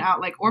I've been out.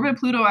 Like Orbit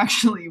Pluto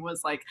actually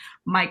was like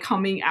my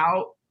coming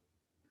out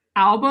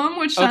album,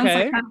 which sounds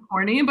like kind of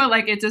corny, but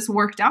like it just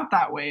worked out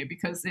that way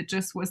because it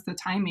just was the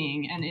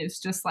timing, and it's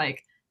just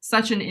like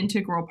such an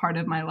integral part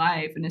of my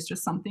life. And it's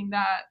just something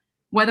that,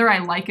 whether I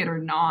like it or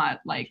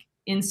not, like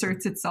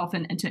inserts itself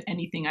into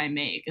anything I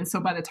make. And so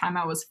by the time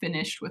I was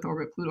finished with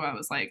Orbit Pluto, I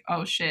was like,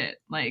 oh shit,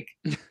 like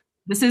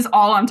this is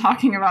all I'm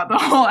talking about. The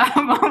whole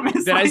album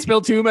is Did I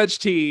spill too much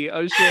tea?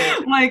 Oh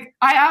shit. Like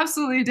I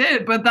absolutely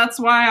did. But that's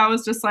why I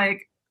was just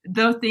like,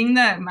 the thing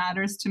that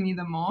matters to me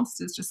the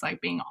most is just like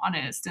being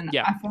honest. And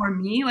for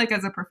me, like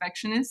as a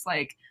perfectionist,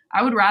 like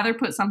I would rather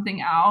put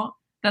something out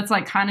that's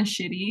like kind of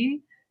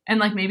shitty and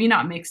like maybe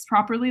not mixed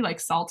properly, like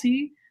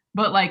salty,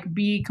 but like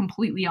be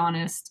completely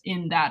honest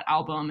in that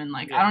album. And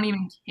like, I don't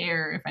even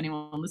care if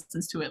anyone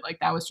listens to it. Like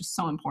that was just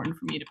so important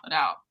for me to put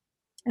out.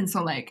 And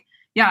so like,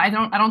 I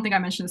don't think I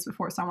mentioned this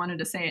before, so I wanted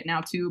to say it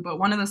now too. But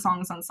one of the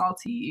songs on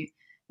Salty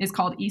is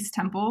called East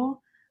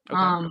Temple.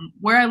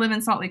 Where I live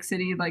in Salt Lake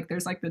City, like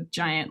there's like the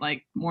giant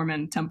like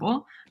Mormon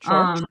temple.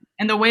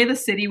 And the way the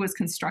city was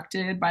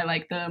constructed by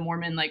like the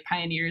Mormon like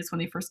pioneers when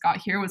they first got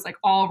here was like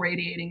all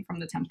radiating from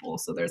the temple.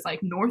 So there's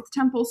like North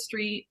Temple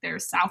Street,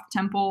 there's South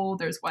Temple,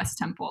 there's West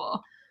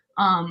Temple.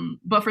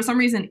 But for some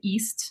reason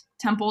East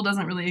Temple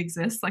doesn't really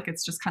exist. Like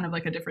it's just kind of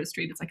like a different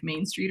street. It's like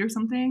Main Street or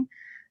something.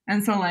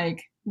 And so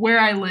like where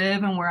I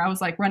live and where I was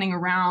like running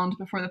around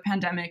before the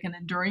pandemic and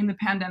then during the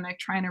pandemic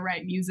trying to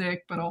write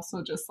music, but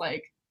also just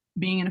like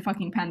being in a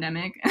fucking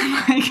pandemic and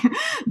like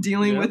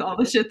dealing with all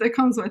the shit that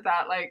comes with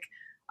that. Like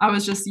I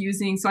was just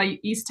using,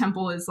 East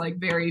Temple is like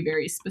very,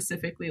 very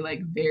specifically,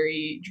 like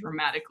very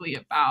dramatically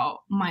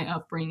about my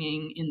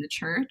upbringing in the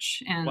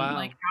church and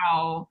like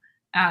how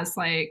as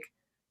like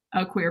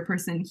a queer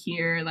person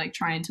here, like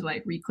trying to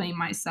like reclaim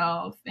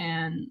myself.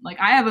 And like,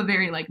 I have a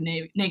very like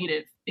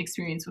negative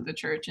experience with the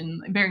church and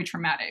like, very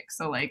traumatic.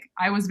 So like,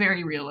 I was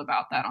very real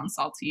about that on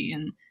Salty.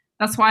 And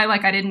that's why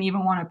like, I didn't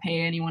even want to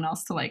pay anyone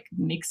else to like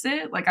mix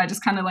it. Like, I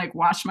just kind of like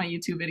watched my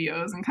YouTube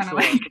videos and kind of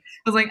like,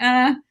 was like,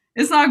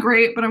 it's not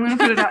great, but I'm going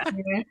to put it out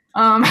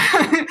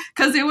here.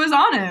 Cause it was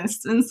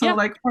honest. And so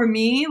like, for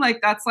me, like,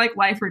 that's like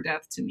life or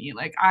death to me.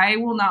 Like, I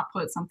will not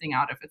put something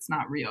out if it's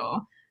not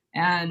real.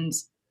 And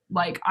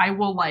like, I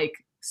will like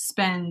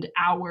spend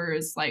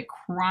hours like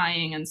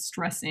crying and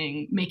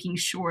stressing, making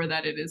sure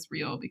that it is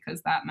real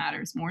because that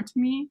matters more to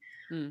me.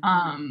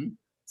 Mm-hmm.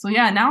 So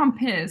yeah, now I'm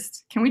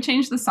pissed. Can we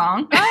change the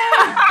song?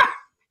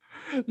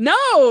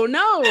 No.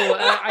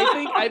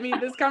 I mean,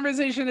 this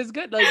conversation is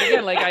good. Like,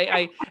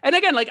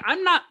 again, like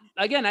I'm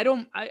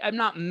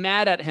not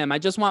mad at him. I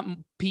just want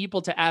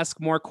people to ask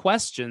more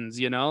questions,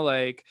 you know,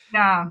 like,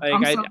 Yeah, like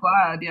I'm so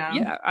glad. Yeah.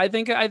 yeah, I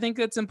think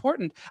it's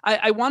important.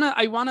 I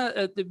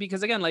wanna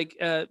because again, like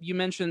you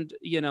mentioned,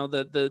 you know,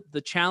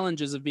 the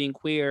challenges of being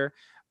queer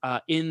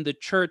in the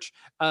church.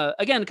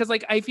 Again, because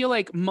like I feel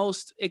like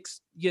most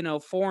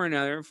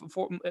foreigner,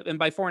 and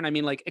by foreign I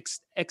mean like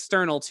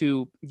external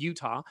to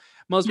Utah,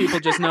 most people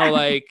just know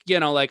like, you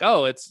know, like,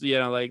 oh, it's, you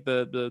know, like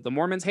the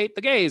Mormons hate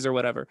the gays or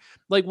whatever.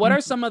 Like, what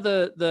are some of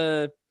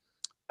the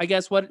I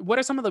guess what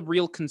are some of the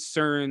real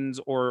concerns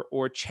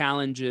or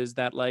challenges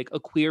that like a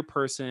queer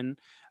person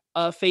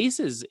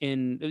faces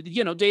in,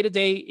 you know, day to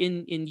day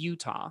in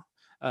Utah?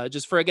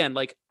 Just for, again,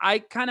 like, I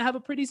kind of have a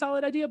pretty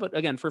solid idea, but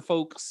again, for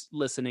folks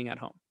listening at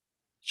home.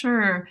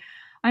 Sure.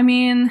 I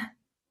mean,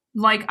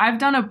 like, I've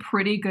done a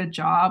pretty good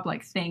job,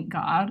 like, thank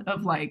God,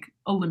 of like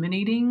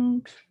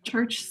eliminating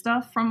church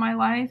stuff from my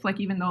life. Like,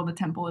 even though the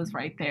temple is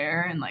right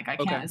there and like I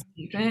Okay. can't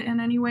escape it in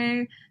any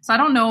way. So I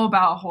don't know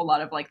about a whole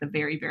lot of like the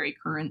very, very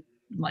current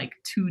like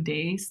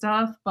 2-day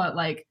stuff, but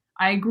like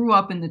I grew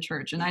up in the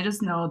church and I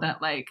just know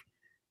that like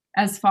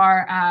as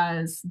far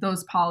as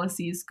those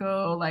policies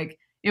go, like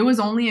it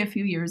was only a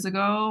few years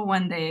ago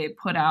when they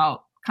put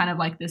out kind of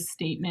like this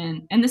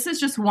statement, and this is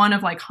just one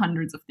of like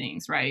hundreds of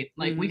things, right?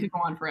 Like we could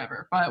go on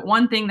forever, but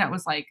one thing that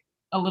was like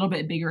a little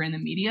bit bigger in the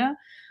media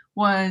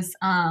was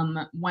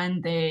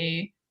when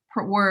they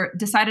were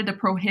decided to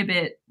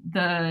prohibit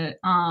the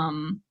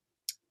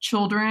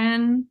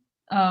children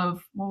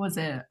of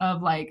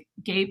like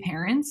gay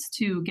parents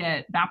to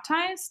get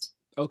baptized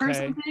or Okay.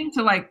 something,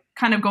 to like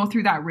kind of go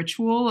through that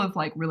ritual of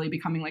like really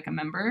becoming like a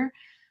member.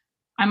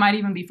 I might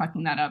even be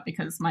fucking that up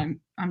because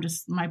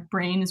my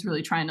brain is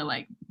really trying to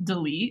like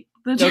delete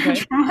the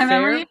church from my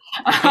memory.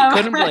 I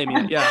couldn't blame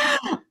you. Yeah.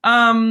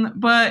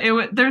 But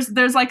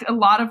there's like a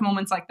lot of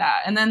moments like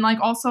that, and then like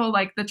also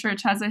like the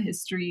church has a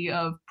history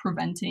of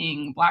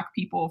preventing Black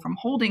people from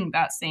holding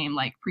that same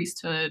like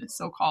priesthood,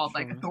 so-called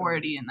like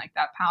authority and like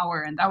that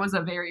power, and that was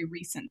a very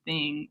recent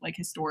thing, like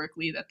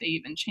historically, that they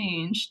even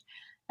changed.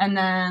 And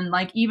then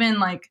like even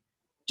like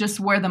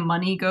just where the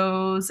money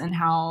goes and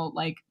how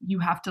like you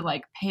have to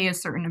like pay a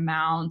certain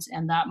amount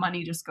and that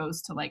money just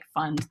goes to like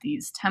fund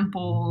these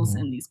temples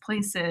and these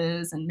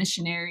places, and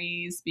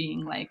missionaries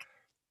being like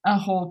a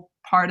whole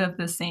part of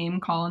the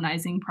same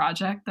colonizing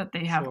project that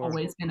they have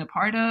always been a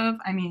part of.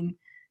 I mean,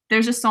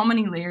 there's just so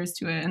many layers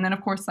to it. And then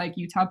of course like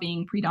Utah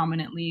being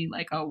predominantly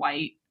like a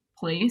white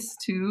place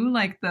too,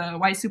 like the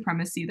white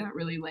supremacy that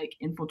really like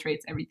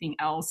infiltrates everything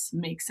else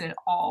makes it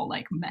all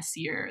like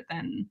messier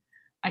than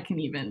I can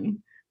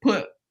even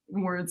put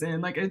words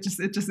in. Like it's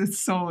just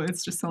so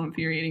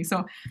infuriating.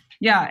 So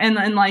yeah,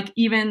 and like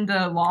even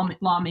the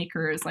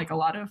lawmakers, like a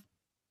lot of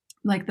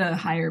like the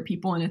higher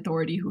people in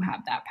authority who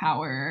have that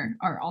power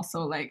are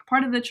also like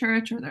part of the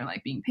church, or they're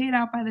like being paid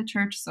out by the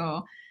church.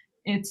 So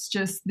it's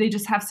just, they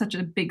just have such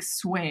a big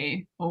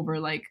sway over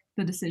like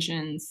the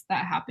decisions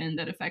that happen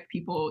that affect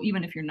people,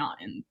 even if you're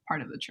not in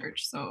part of the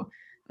church. So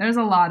there's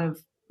a lot of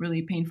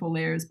really painful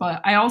layers.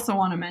 But I also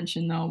want to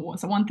mention though,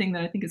 so one thing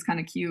that I think is kind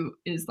of cute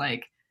is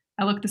like,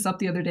 I looked this up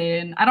the other day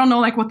and I don't know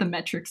like what the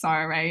metrics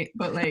are, right?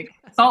 But like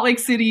Salt Lake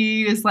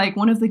City is like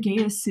one of the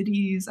gayest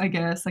cities, I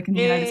guess, like in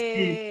the United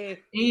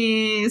States.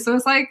 Hey. So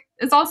it's like,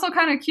 it's also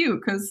kind of cute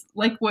because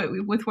like what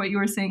you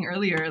were saying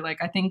earlier, like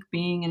I think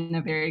being in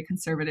a very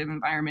conservative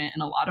environment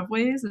in a lot of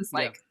ways is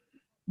like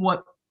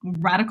what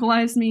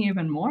radicalized me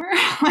even more.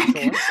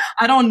 Like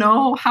I don't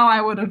know how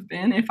I would have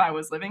been if I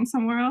was living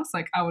somewhere else.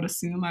 Like I would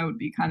assume I would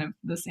be kind of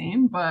the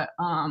same, but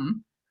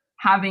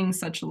having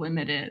such a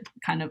limited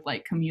kind of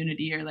like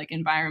community or like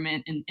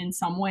environment in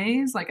some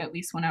ways, like at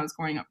least when I was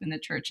growing up in the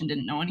church and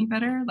didn't know any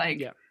better,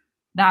 like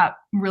that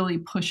really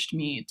pushed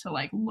me to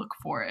like look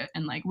for it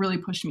and like really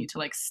pushed me to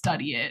like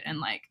study it. And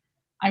like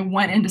I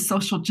went into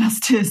social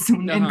justice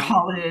in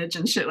college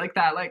and shit like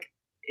that. Like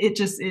it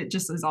just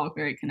is all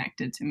very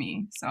connected to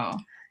me. So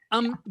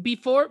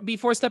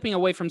before stepping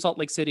away from Salt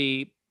Lake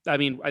City, I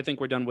mean, I think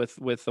we're done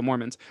with the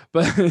Mormons,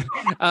 but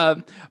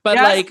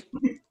like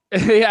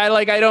yeah,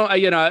 like I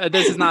don't, you know,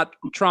 this is not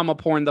trauma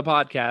porn, the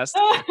podcast,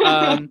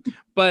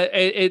 but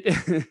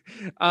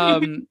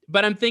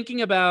but I'm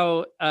thinking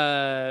about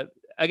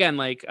again,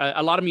 like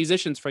a lot of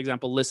musicians, for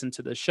example, listen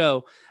to the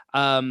show,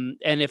 and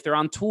if they're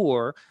on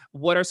tour,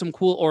 what are some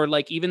cool, or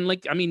like even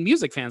like, I mean,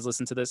 music fans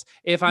listen to this.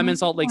 If I'm in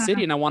Salt Lake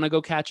City and I want to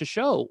go catch a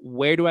show,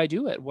 where do I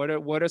do it? What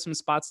are some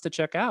spots to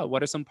check out?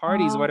 What are some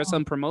parties? What are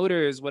some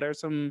promoters? What are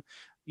some,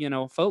 you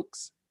know,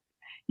 folks?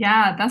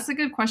 Yeah, that's a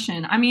good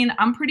question. I mean,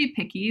 I'm pretty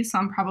picky, so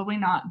I'm probably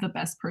not the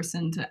best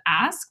person to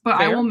ask, but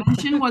I will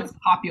mention what's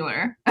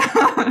popular.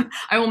 I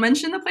will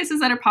mention the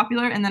places that are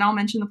popular, and then I'll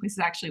mention the places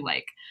I actually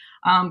like,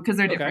 because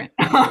they're different.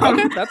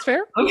 Okay, that's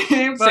fair.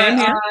 Okay, but same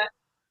here.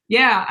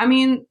 Yeah, I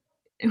mean,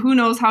 who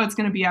knows how it's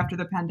going to be after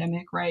the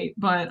pandemic, right?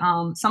 But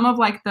some of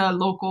like the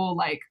local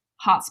like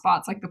hot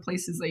spots, like the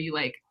places that you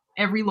like,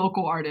 every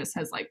local artist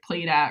has like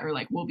played at or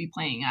like will be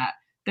playing at.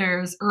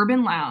 There's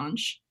Urban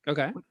Lounge.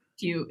 Okay.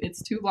 cute.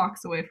 It's 2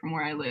 blocks away from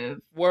where I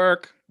live.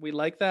 Work. We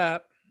like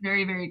that.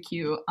 Very, very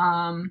cute.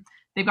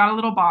 They've got a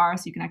little bar,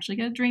 so you can actually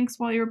get drinks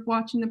while you're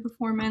watching the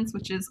performance,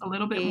 which is a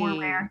little bit more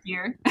rare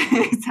here.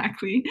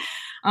 Exactly.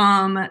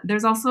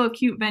 There's also a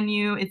cute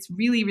venue. It's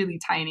really, really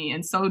tiny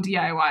and so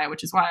DIY,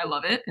 which is why I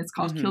love it. It's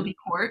called Kilby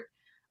Court.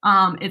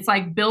 It's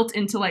like built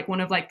into like one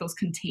of like those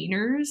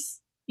containers,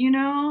 you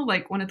know,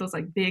 like one of those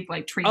like big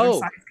like trailer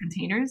size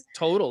containers.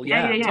 Totally.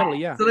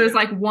 Yeah. So there's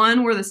like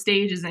one where the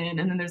stage is in,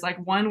 and then there's like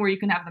one where you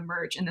can have the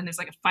merch, and then there's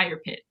like a fire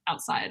pit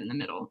outside in the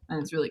middle,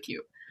 and it's really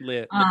cute.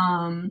 Lit.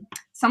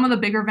 Some of the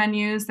bigger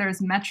venues,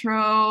 there's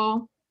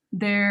Metro,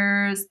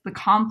 there's the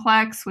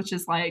Complex, which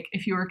is like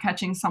if you were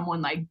catching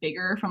someone like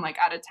bigger from like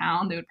out of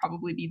town, they would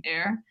probably be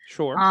there.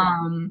 Sure.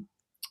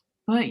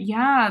 But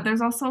yeah,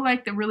 there's also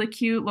like the really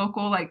cute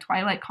local like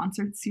Twilight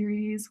concert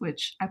series,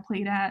 which I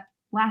played at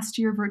last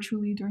year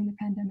virtually during the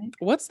pandemic.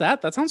 What's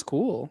that? That sounds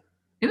cool.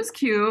 It was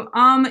cute.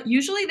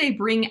 Usually they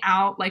bring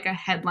out like a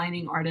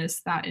headlining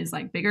artist that is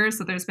like bigger.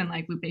 So there's been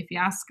like Lupe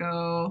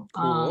Fiasco,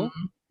 Cool.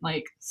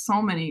 like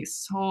so many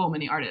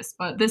artists.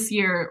 But this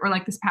year, or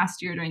like this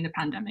past year during the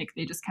pandemic,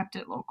 they just kept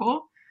it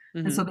local.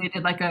 And so they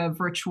did like a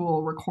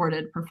virtual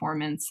recorded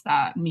performance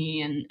that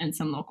me and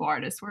some local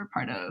artists were a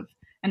part of.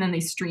 And then they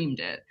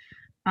streamed it.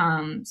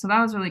 So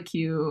that was really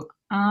cute.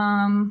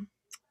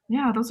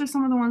 Yeah, those are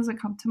some of the ones that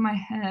come to my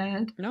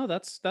head. No,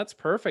 that's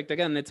perfect.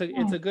 Again, it's like,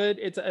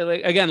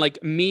 again,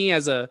 like me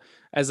as a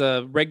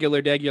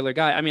regular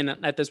guy. I mean,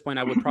 at this point,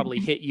 I would probably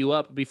hit you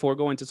up before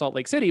going to Salt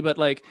Lake City, but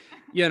like,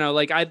 you know,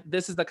 like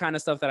this is the kind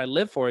of stuff that I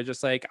live for. It's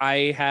just like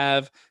I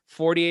have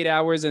 48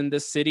 hours in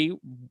this city.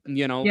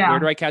 You know, where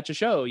do I catch a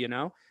show? You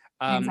know.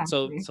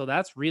 Exactly. So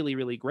that's really,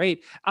 really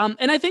great.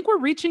 And I think we're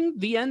reaching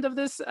the end of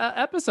this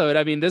episode.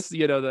 I mean, this,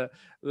 you know,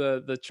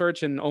 the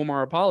Church and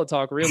Omar Apollo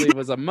talk really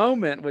was a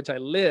moment which I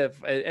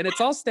live, and it's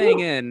all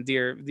staying in,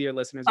 dear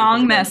listeners.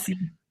 Song messy.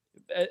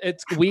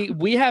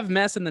 We have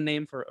mess in the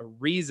name for a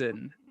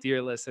reason,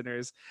 dear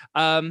listeners.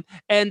 And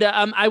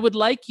I would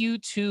like you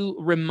to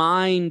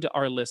remind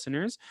our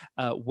listeners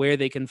where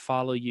they can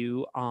follow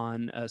you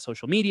on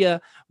social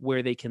media,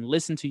 where they can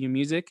listen to your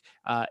music,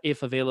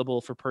 if available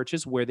for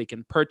purchase, where they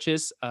can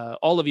purchase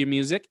all of your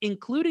music,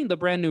 including the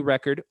brand new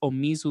record,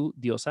 Omizu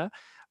Diosa.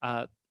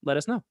 Let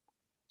us know.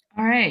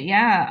 All right,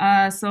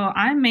 yeah. So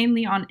I'm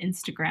mainly on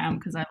Instagram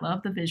because I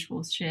love the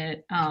visual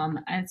shit.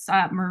 It's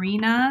at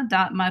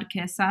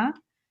marina.marquesa.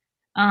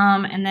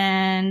 And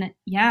then,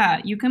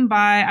 yeah, you can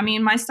buy, I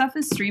mean, my stuff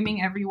is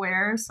streaming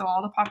everywhere. So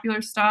all the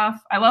popular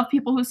stuff. I love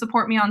people who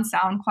support me on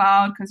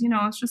SoundCloud because, you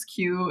know, it's just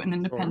cute and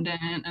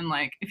independent. Sure. And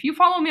like, if you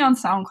follow me on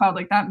SoundCloud,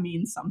 like that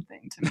means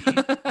something to me.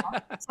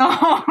 So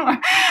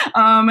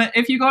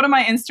if you go to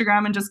my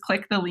Instagram and just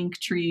click the link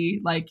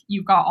tree, like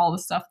you've got all the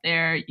stuff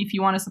there. If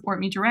you want to support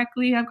me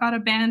directly, I've got a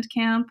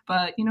Bandcamp.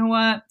 But you know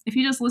what? If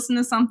you just listen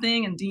to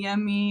something and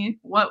DM me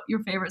what your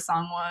favorite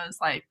song was,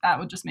 like that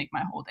would just make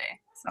my whole day.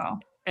 So.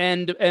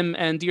 And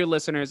dear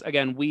listeners,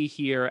 again, we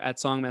here at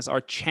Songmess are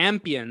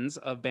champions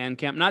of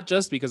Bandcamp, not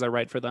just because I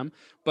write for them,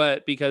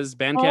 but because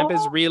Bandcamp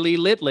is really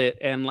lit.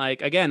 And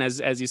like, again,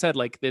 as you said,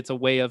 like it's a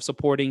way of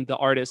supporting the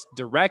artist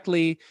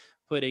directly,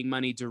 putting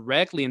money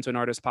directly into an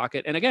artist's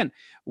pocket. And again,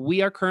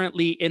 we are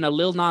currently in a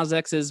Lil Nas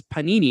X's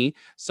Panini.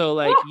 So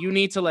like you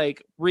need to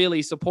like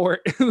really support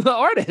the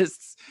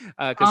artists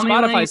because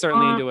Spotify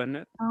certainly ain't doing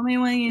it. Tell me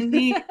when you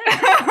need.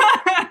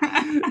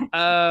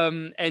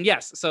 And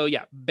yes, so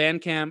yeah,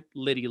 Bandcamp,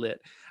 litty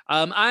lit.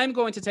 I'm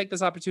going to take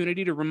this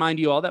opportunity to remind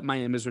you all that my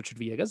name is Richard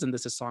Villegas and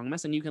this is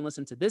Songmess, and you can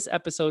listen to this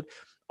episode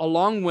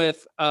along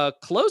with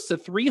close to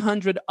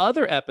 300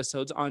 other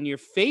episodes on your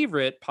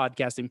favorite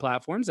podcasting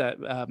platforms.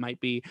 That might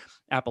be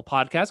Apple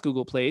Podcasts,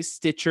 Google Play,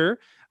 Stitcher,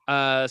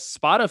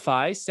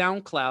 Spotify,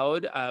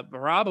 SoundCloud,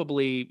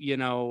 probably, you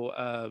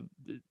know,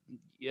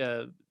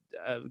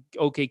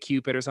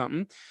 OkCupid or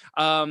something.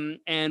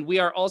 And we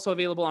are also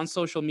available on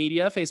social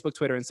media, Facebook,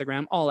 Twitter,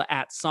 Instagram, all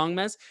at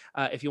Songmess.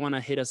 If you want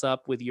to hit us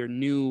up with your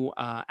new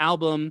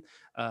album,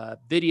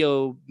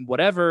 video,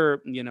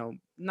 whatever, you know,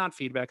 not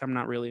feedback. I'm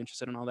not really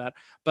interested in all that.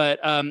 But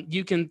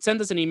you can send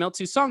us an email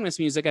to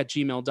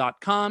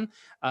songmessmusic@gmail.com.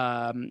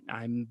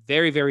 I'm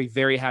very, very,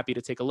 very happy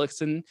to take a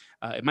listen.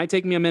 It might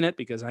take me a minute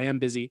because I am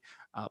busy,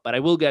 but I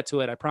will get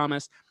to it, I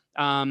promise.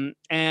 You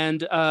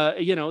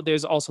know,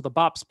 there's also the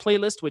Bops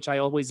playlist, which I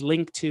always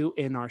link to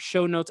in our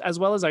show notes, as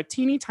well as our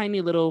teeny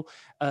tiny little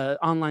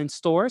online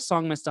store,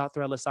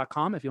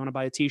 songmess.threadless.com. If you want to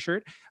buy a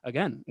t-shirt,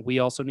 again, we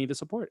also need the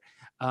support.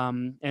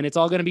 And it's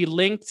all going to be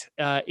linked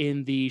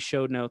in the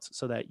show notes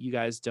so that you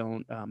guys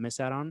don't miss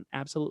out on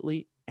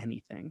absolutely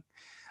anything.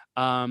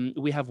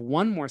 We have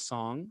one more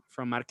song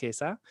from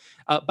Marquesa.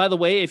 By the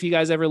way, if you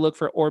guys ever look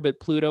for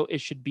Orbit Pluto,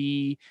 it should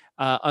be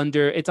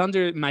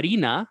under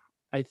Marina,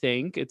 I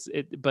think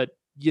but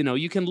you know,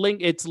 you can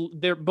link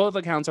both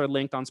accounts are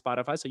linked on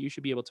Spotify, so you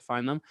should be able to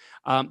find them.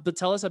 But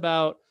tell us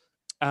about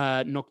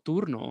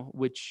Nocturno,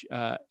 which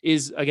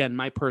is again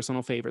my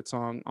personal favorite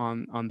song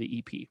on the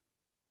EP.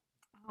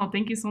 Oh,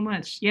 thank you so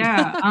much.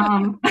 Yeah,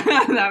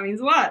 that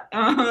means a lot.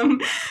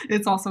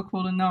 It's also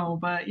cool to know,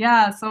 but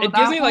yeah, so It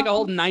gives me like a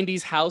whole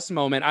 90s house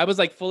moment. I was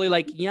like fully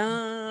like,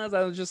 yes.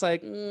 I was just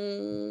like,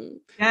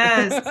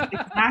 Yes,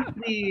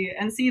 exactly.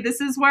 And see, this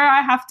is where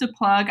I have to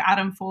plug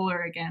Adam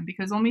Fuller again,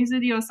 because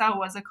Omizu Diosa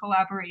was a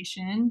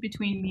collaboration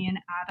between me and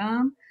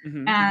Adam.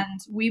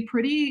 And we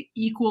pretty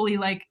equally,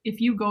 like,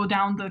 if you go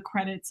down the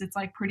credits, it's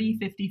like pretty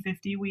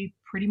 50-50. We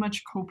pretty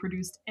much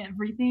co-produced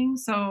everything.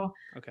 So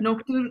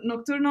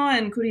Nocturno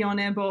and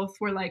Curione both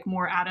were like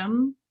more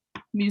Adam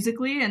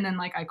musically, and then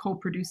like I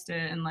co-produced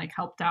it and like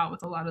helped out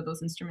with a lot of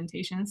those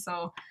instrumentations.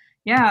 So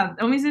yeah,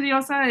 Omizu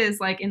Diosa is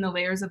like in the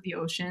layers of the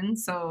ocean.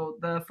 So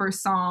the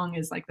first song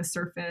is like the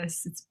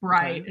surface, it's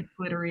bright, it's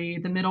glittery.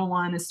 The middle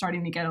one is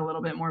starting to get a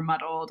little bit more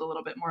muddled, a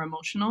little bit more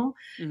emotional.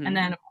 And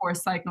then of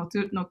course like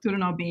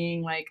Nocturno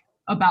being like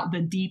about the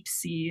deep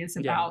sea, it's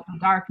about the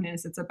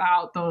darkness, it's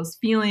about those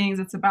feelings,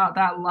 it's about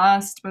that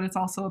lust, but it's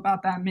also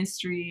about that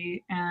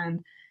mystery.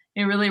 And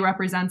it really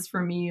represents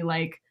for me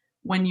like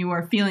when you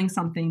are feeling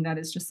something that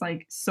is just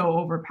like so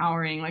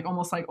overpowering, like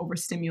almost like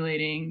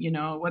overstimulating, you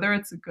know, whether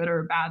it's a good or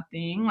a bad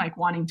thing, like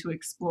wanting to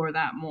explore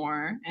that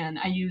more. And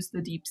I use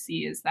the deep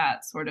sea as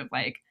that sort of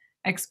like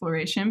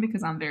exploration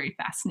because I'm very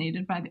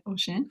fascinated by the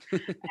ocean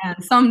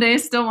and someday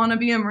still want to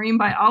be a marine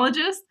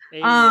biologist.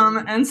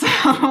 And so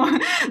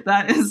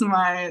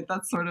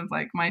that's sort of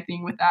like my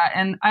thing with that.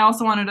 And I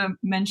also wanted to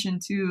mention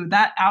too,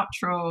 that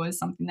outro is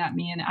something that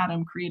me and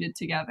Adam created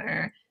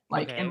together.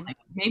 In like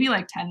maybe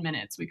like 10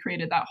 minutes, we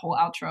created that whole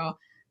outro.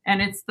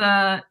 And it's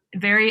the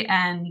very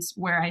end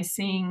where I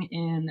sing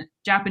in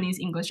Japanese,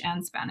 English,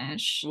 and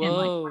Spanish in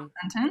like one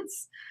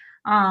sentence.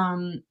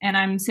 And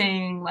I'm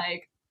saying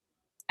like,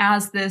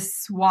 as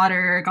this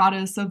water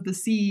goddess of the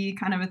sea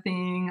kind of a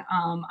thing,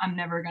 I'm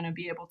never going to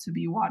be able to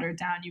be watered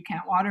down. You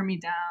can't water me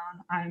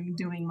down. I'm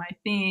doing my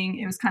thing.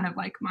 It was kind of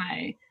like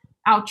my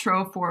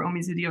outro for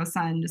Omizu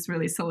Diosa, and just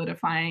really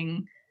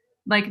solidifying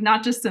like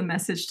not just a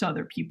message to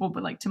other people,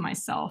 but like to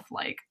myself,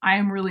 like I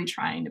am really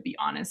trying to be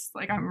honest,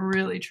 like I'm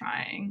really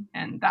trying.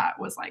 And that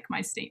was like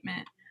my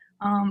statement.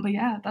 But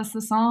yeah, that's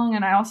the song.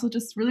 And I also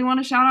just really want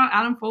to shout out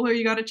Adam Fuller.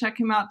 You got to check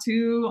him out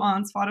too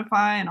on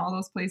Spotify and all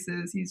those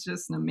places. He's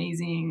just an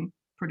amazing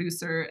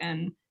producer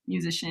and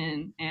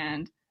musician,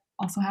 and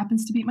also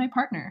happens to be my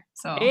partner.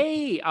 So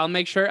hey, I'll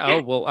make sure.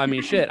 Oh well, I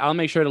mean, shit. I'll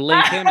make sure to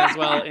link him as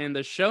well in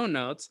the show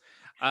notes.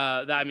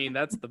 I mean,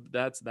 that's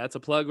a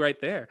plug right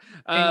there.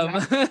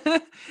 Exactly.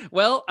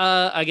 Well,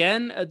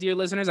 again, dear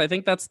listeners, I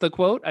think that's the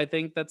quote. I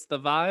think that's the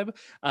vibe.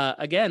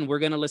 Again, we're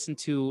going to listen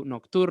to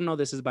Nocturno.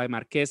 This is by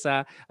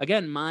Marquesa.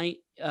 Again, my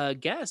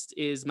guest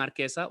is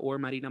Marquesa or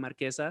Marina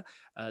Marquesa,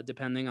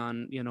 depending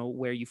on, you know,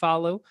 where you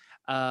follow.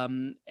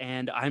 And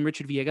I'm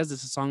Richard Villegas.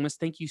 This is Songmas.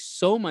 Thank you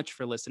so much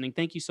for listening.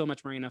 Thank you so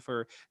much, Marina,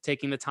 for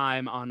taking the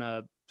time on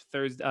a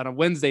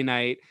Wednesday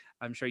night.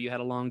 I'm sure you had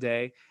a long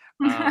day.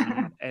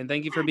 And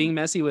thank you for being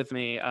messy with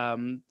me.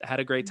 Had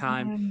a great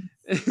time.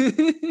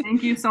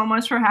 Thank you so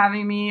much for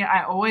having me.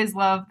 I always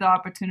love the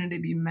opportunity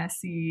to be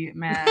messy,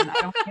 man. I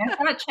don't get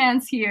that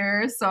chance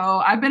here.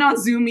 So I've been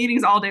on Zoom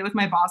meetings all day with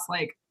my boss,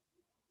 like,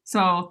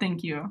 so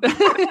thank you.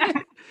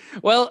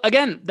 Well,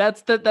 again,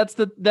 that's the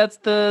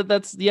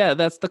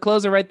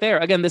closer right there.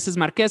 Again, this is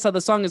Marquesa.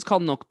 The song is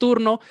called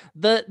Nocturno.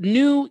 The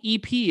new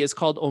EP is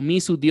called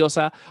Omizu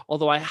Diosa,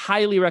 although I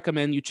highly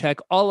recommend you check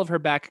all of her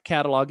back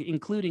catalog,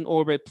 including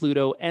Orbit,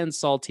 Pluto, and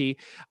Salty.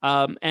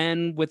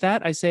 And with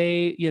that, I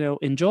say, you know,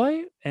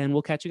 enjoy, and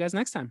we'll catch you guys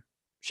next time.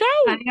 Ciao!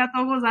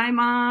 Arigatou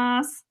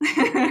gozaimasu!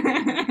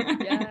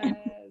 Yes.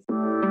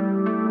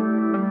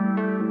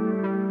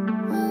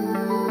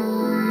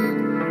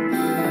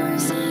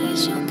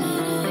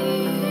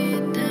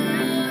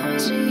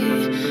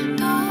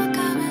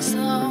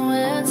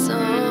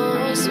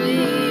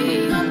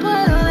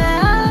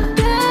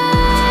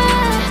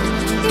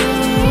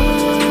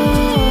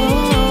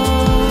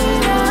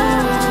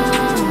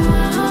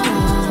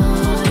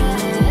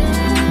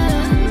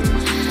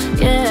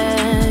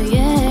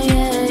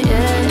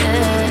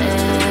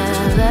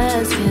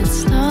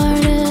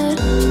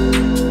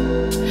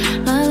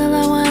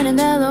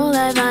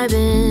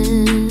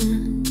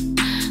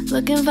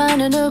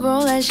 Finding a glow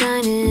light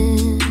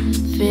shining,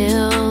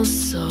 feels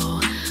so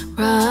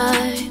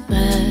right.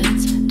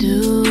 Let's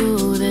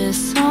do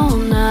this all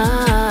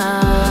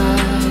night.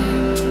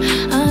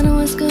 I know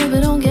it's good,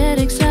 but don't get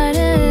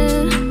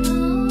excited.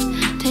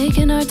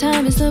 Taking our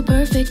time is the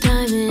perfect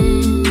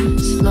timing.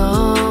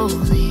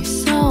 Slowly,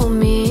 so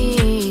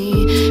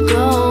me,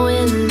 glow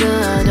in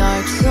the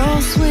dark,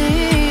 so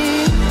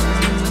sweet.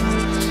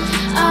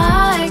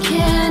 I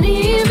can't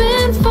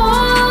even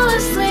fall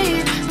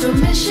asleep.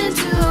 Permission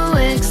to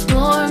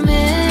explore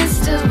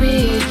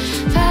mystery,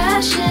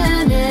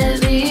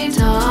 passionately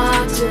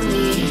talk to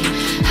me.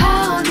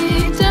 How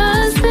deep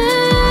does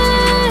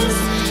this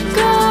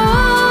go?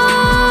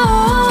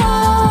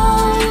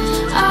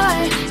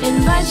 I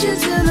invite you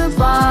to the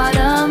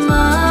bottom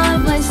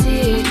of my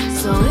sea.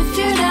 So if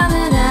you're down,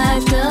 then I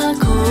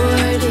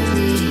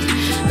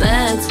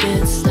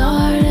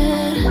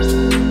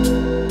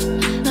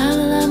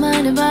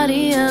and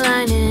body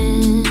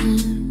aligning.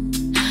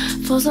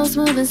 Flow so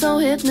smooth and so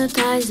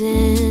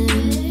hypnotizing.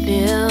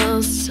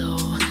 Feels so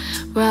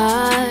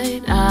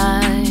right.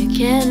 I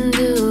can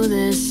do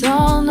this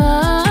all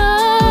night.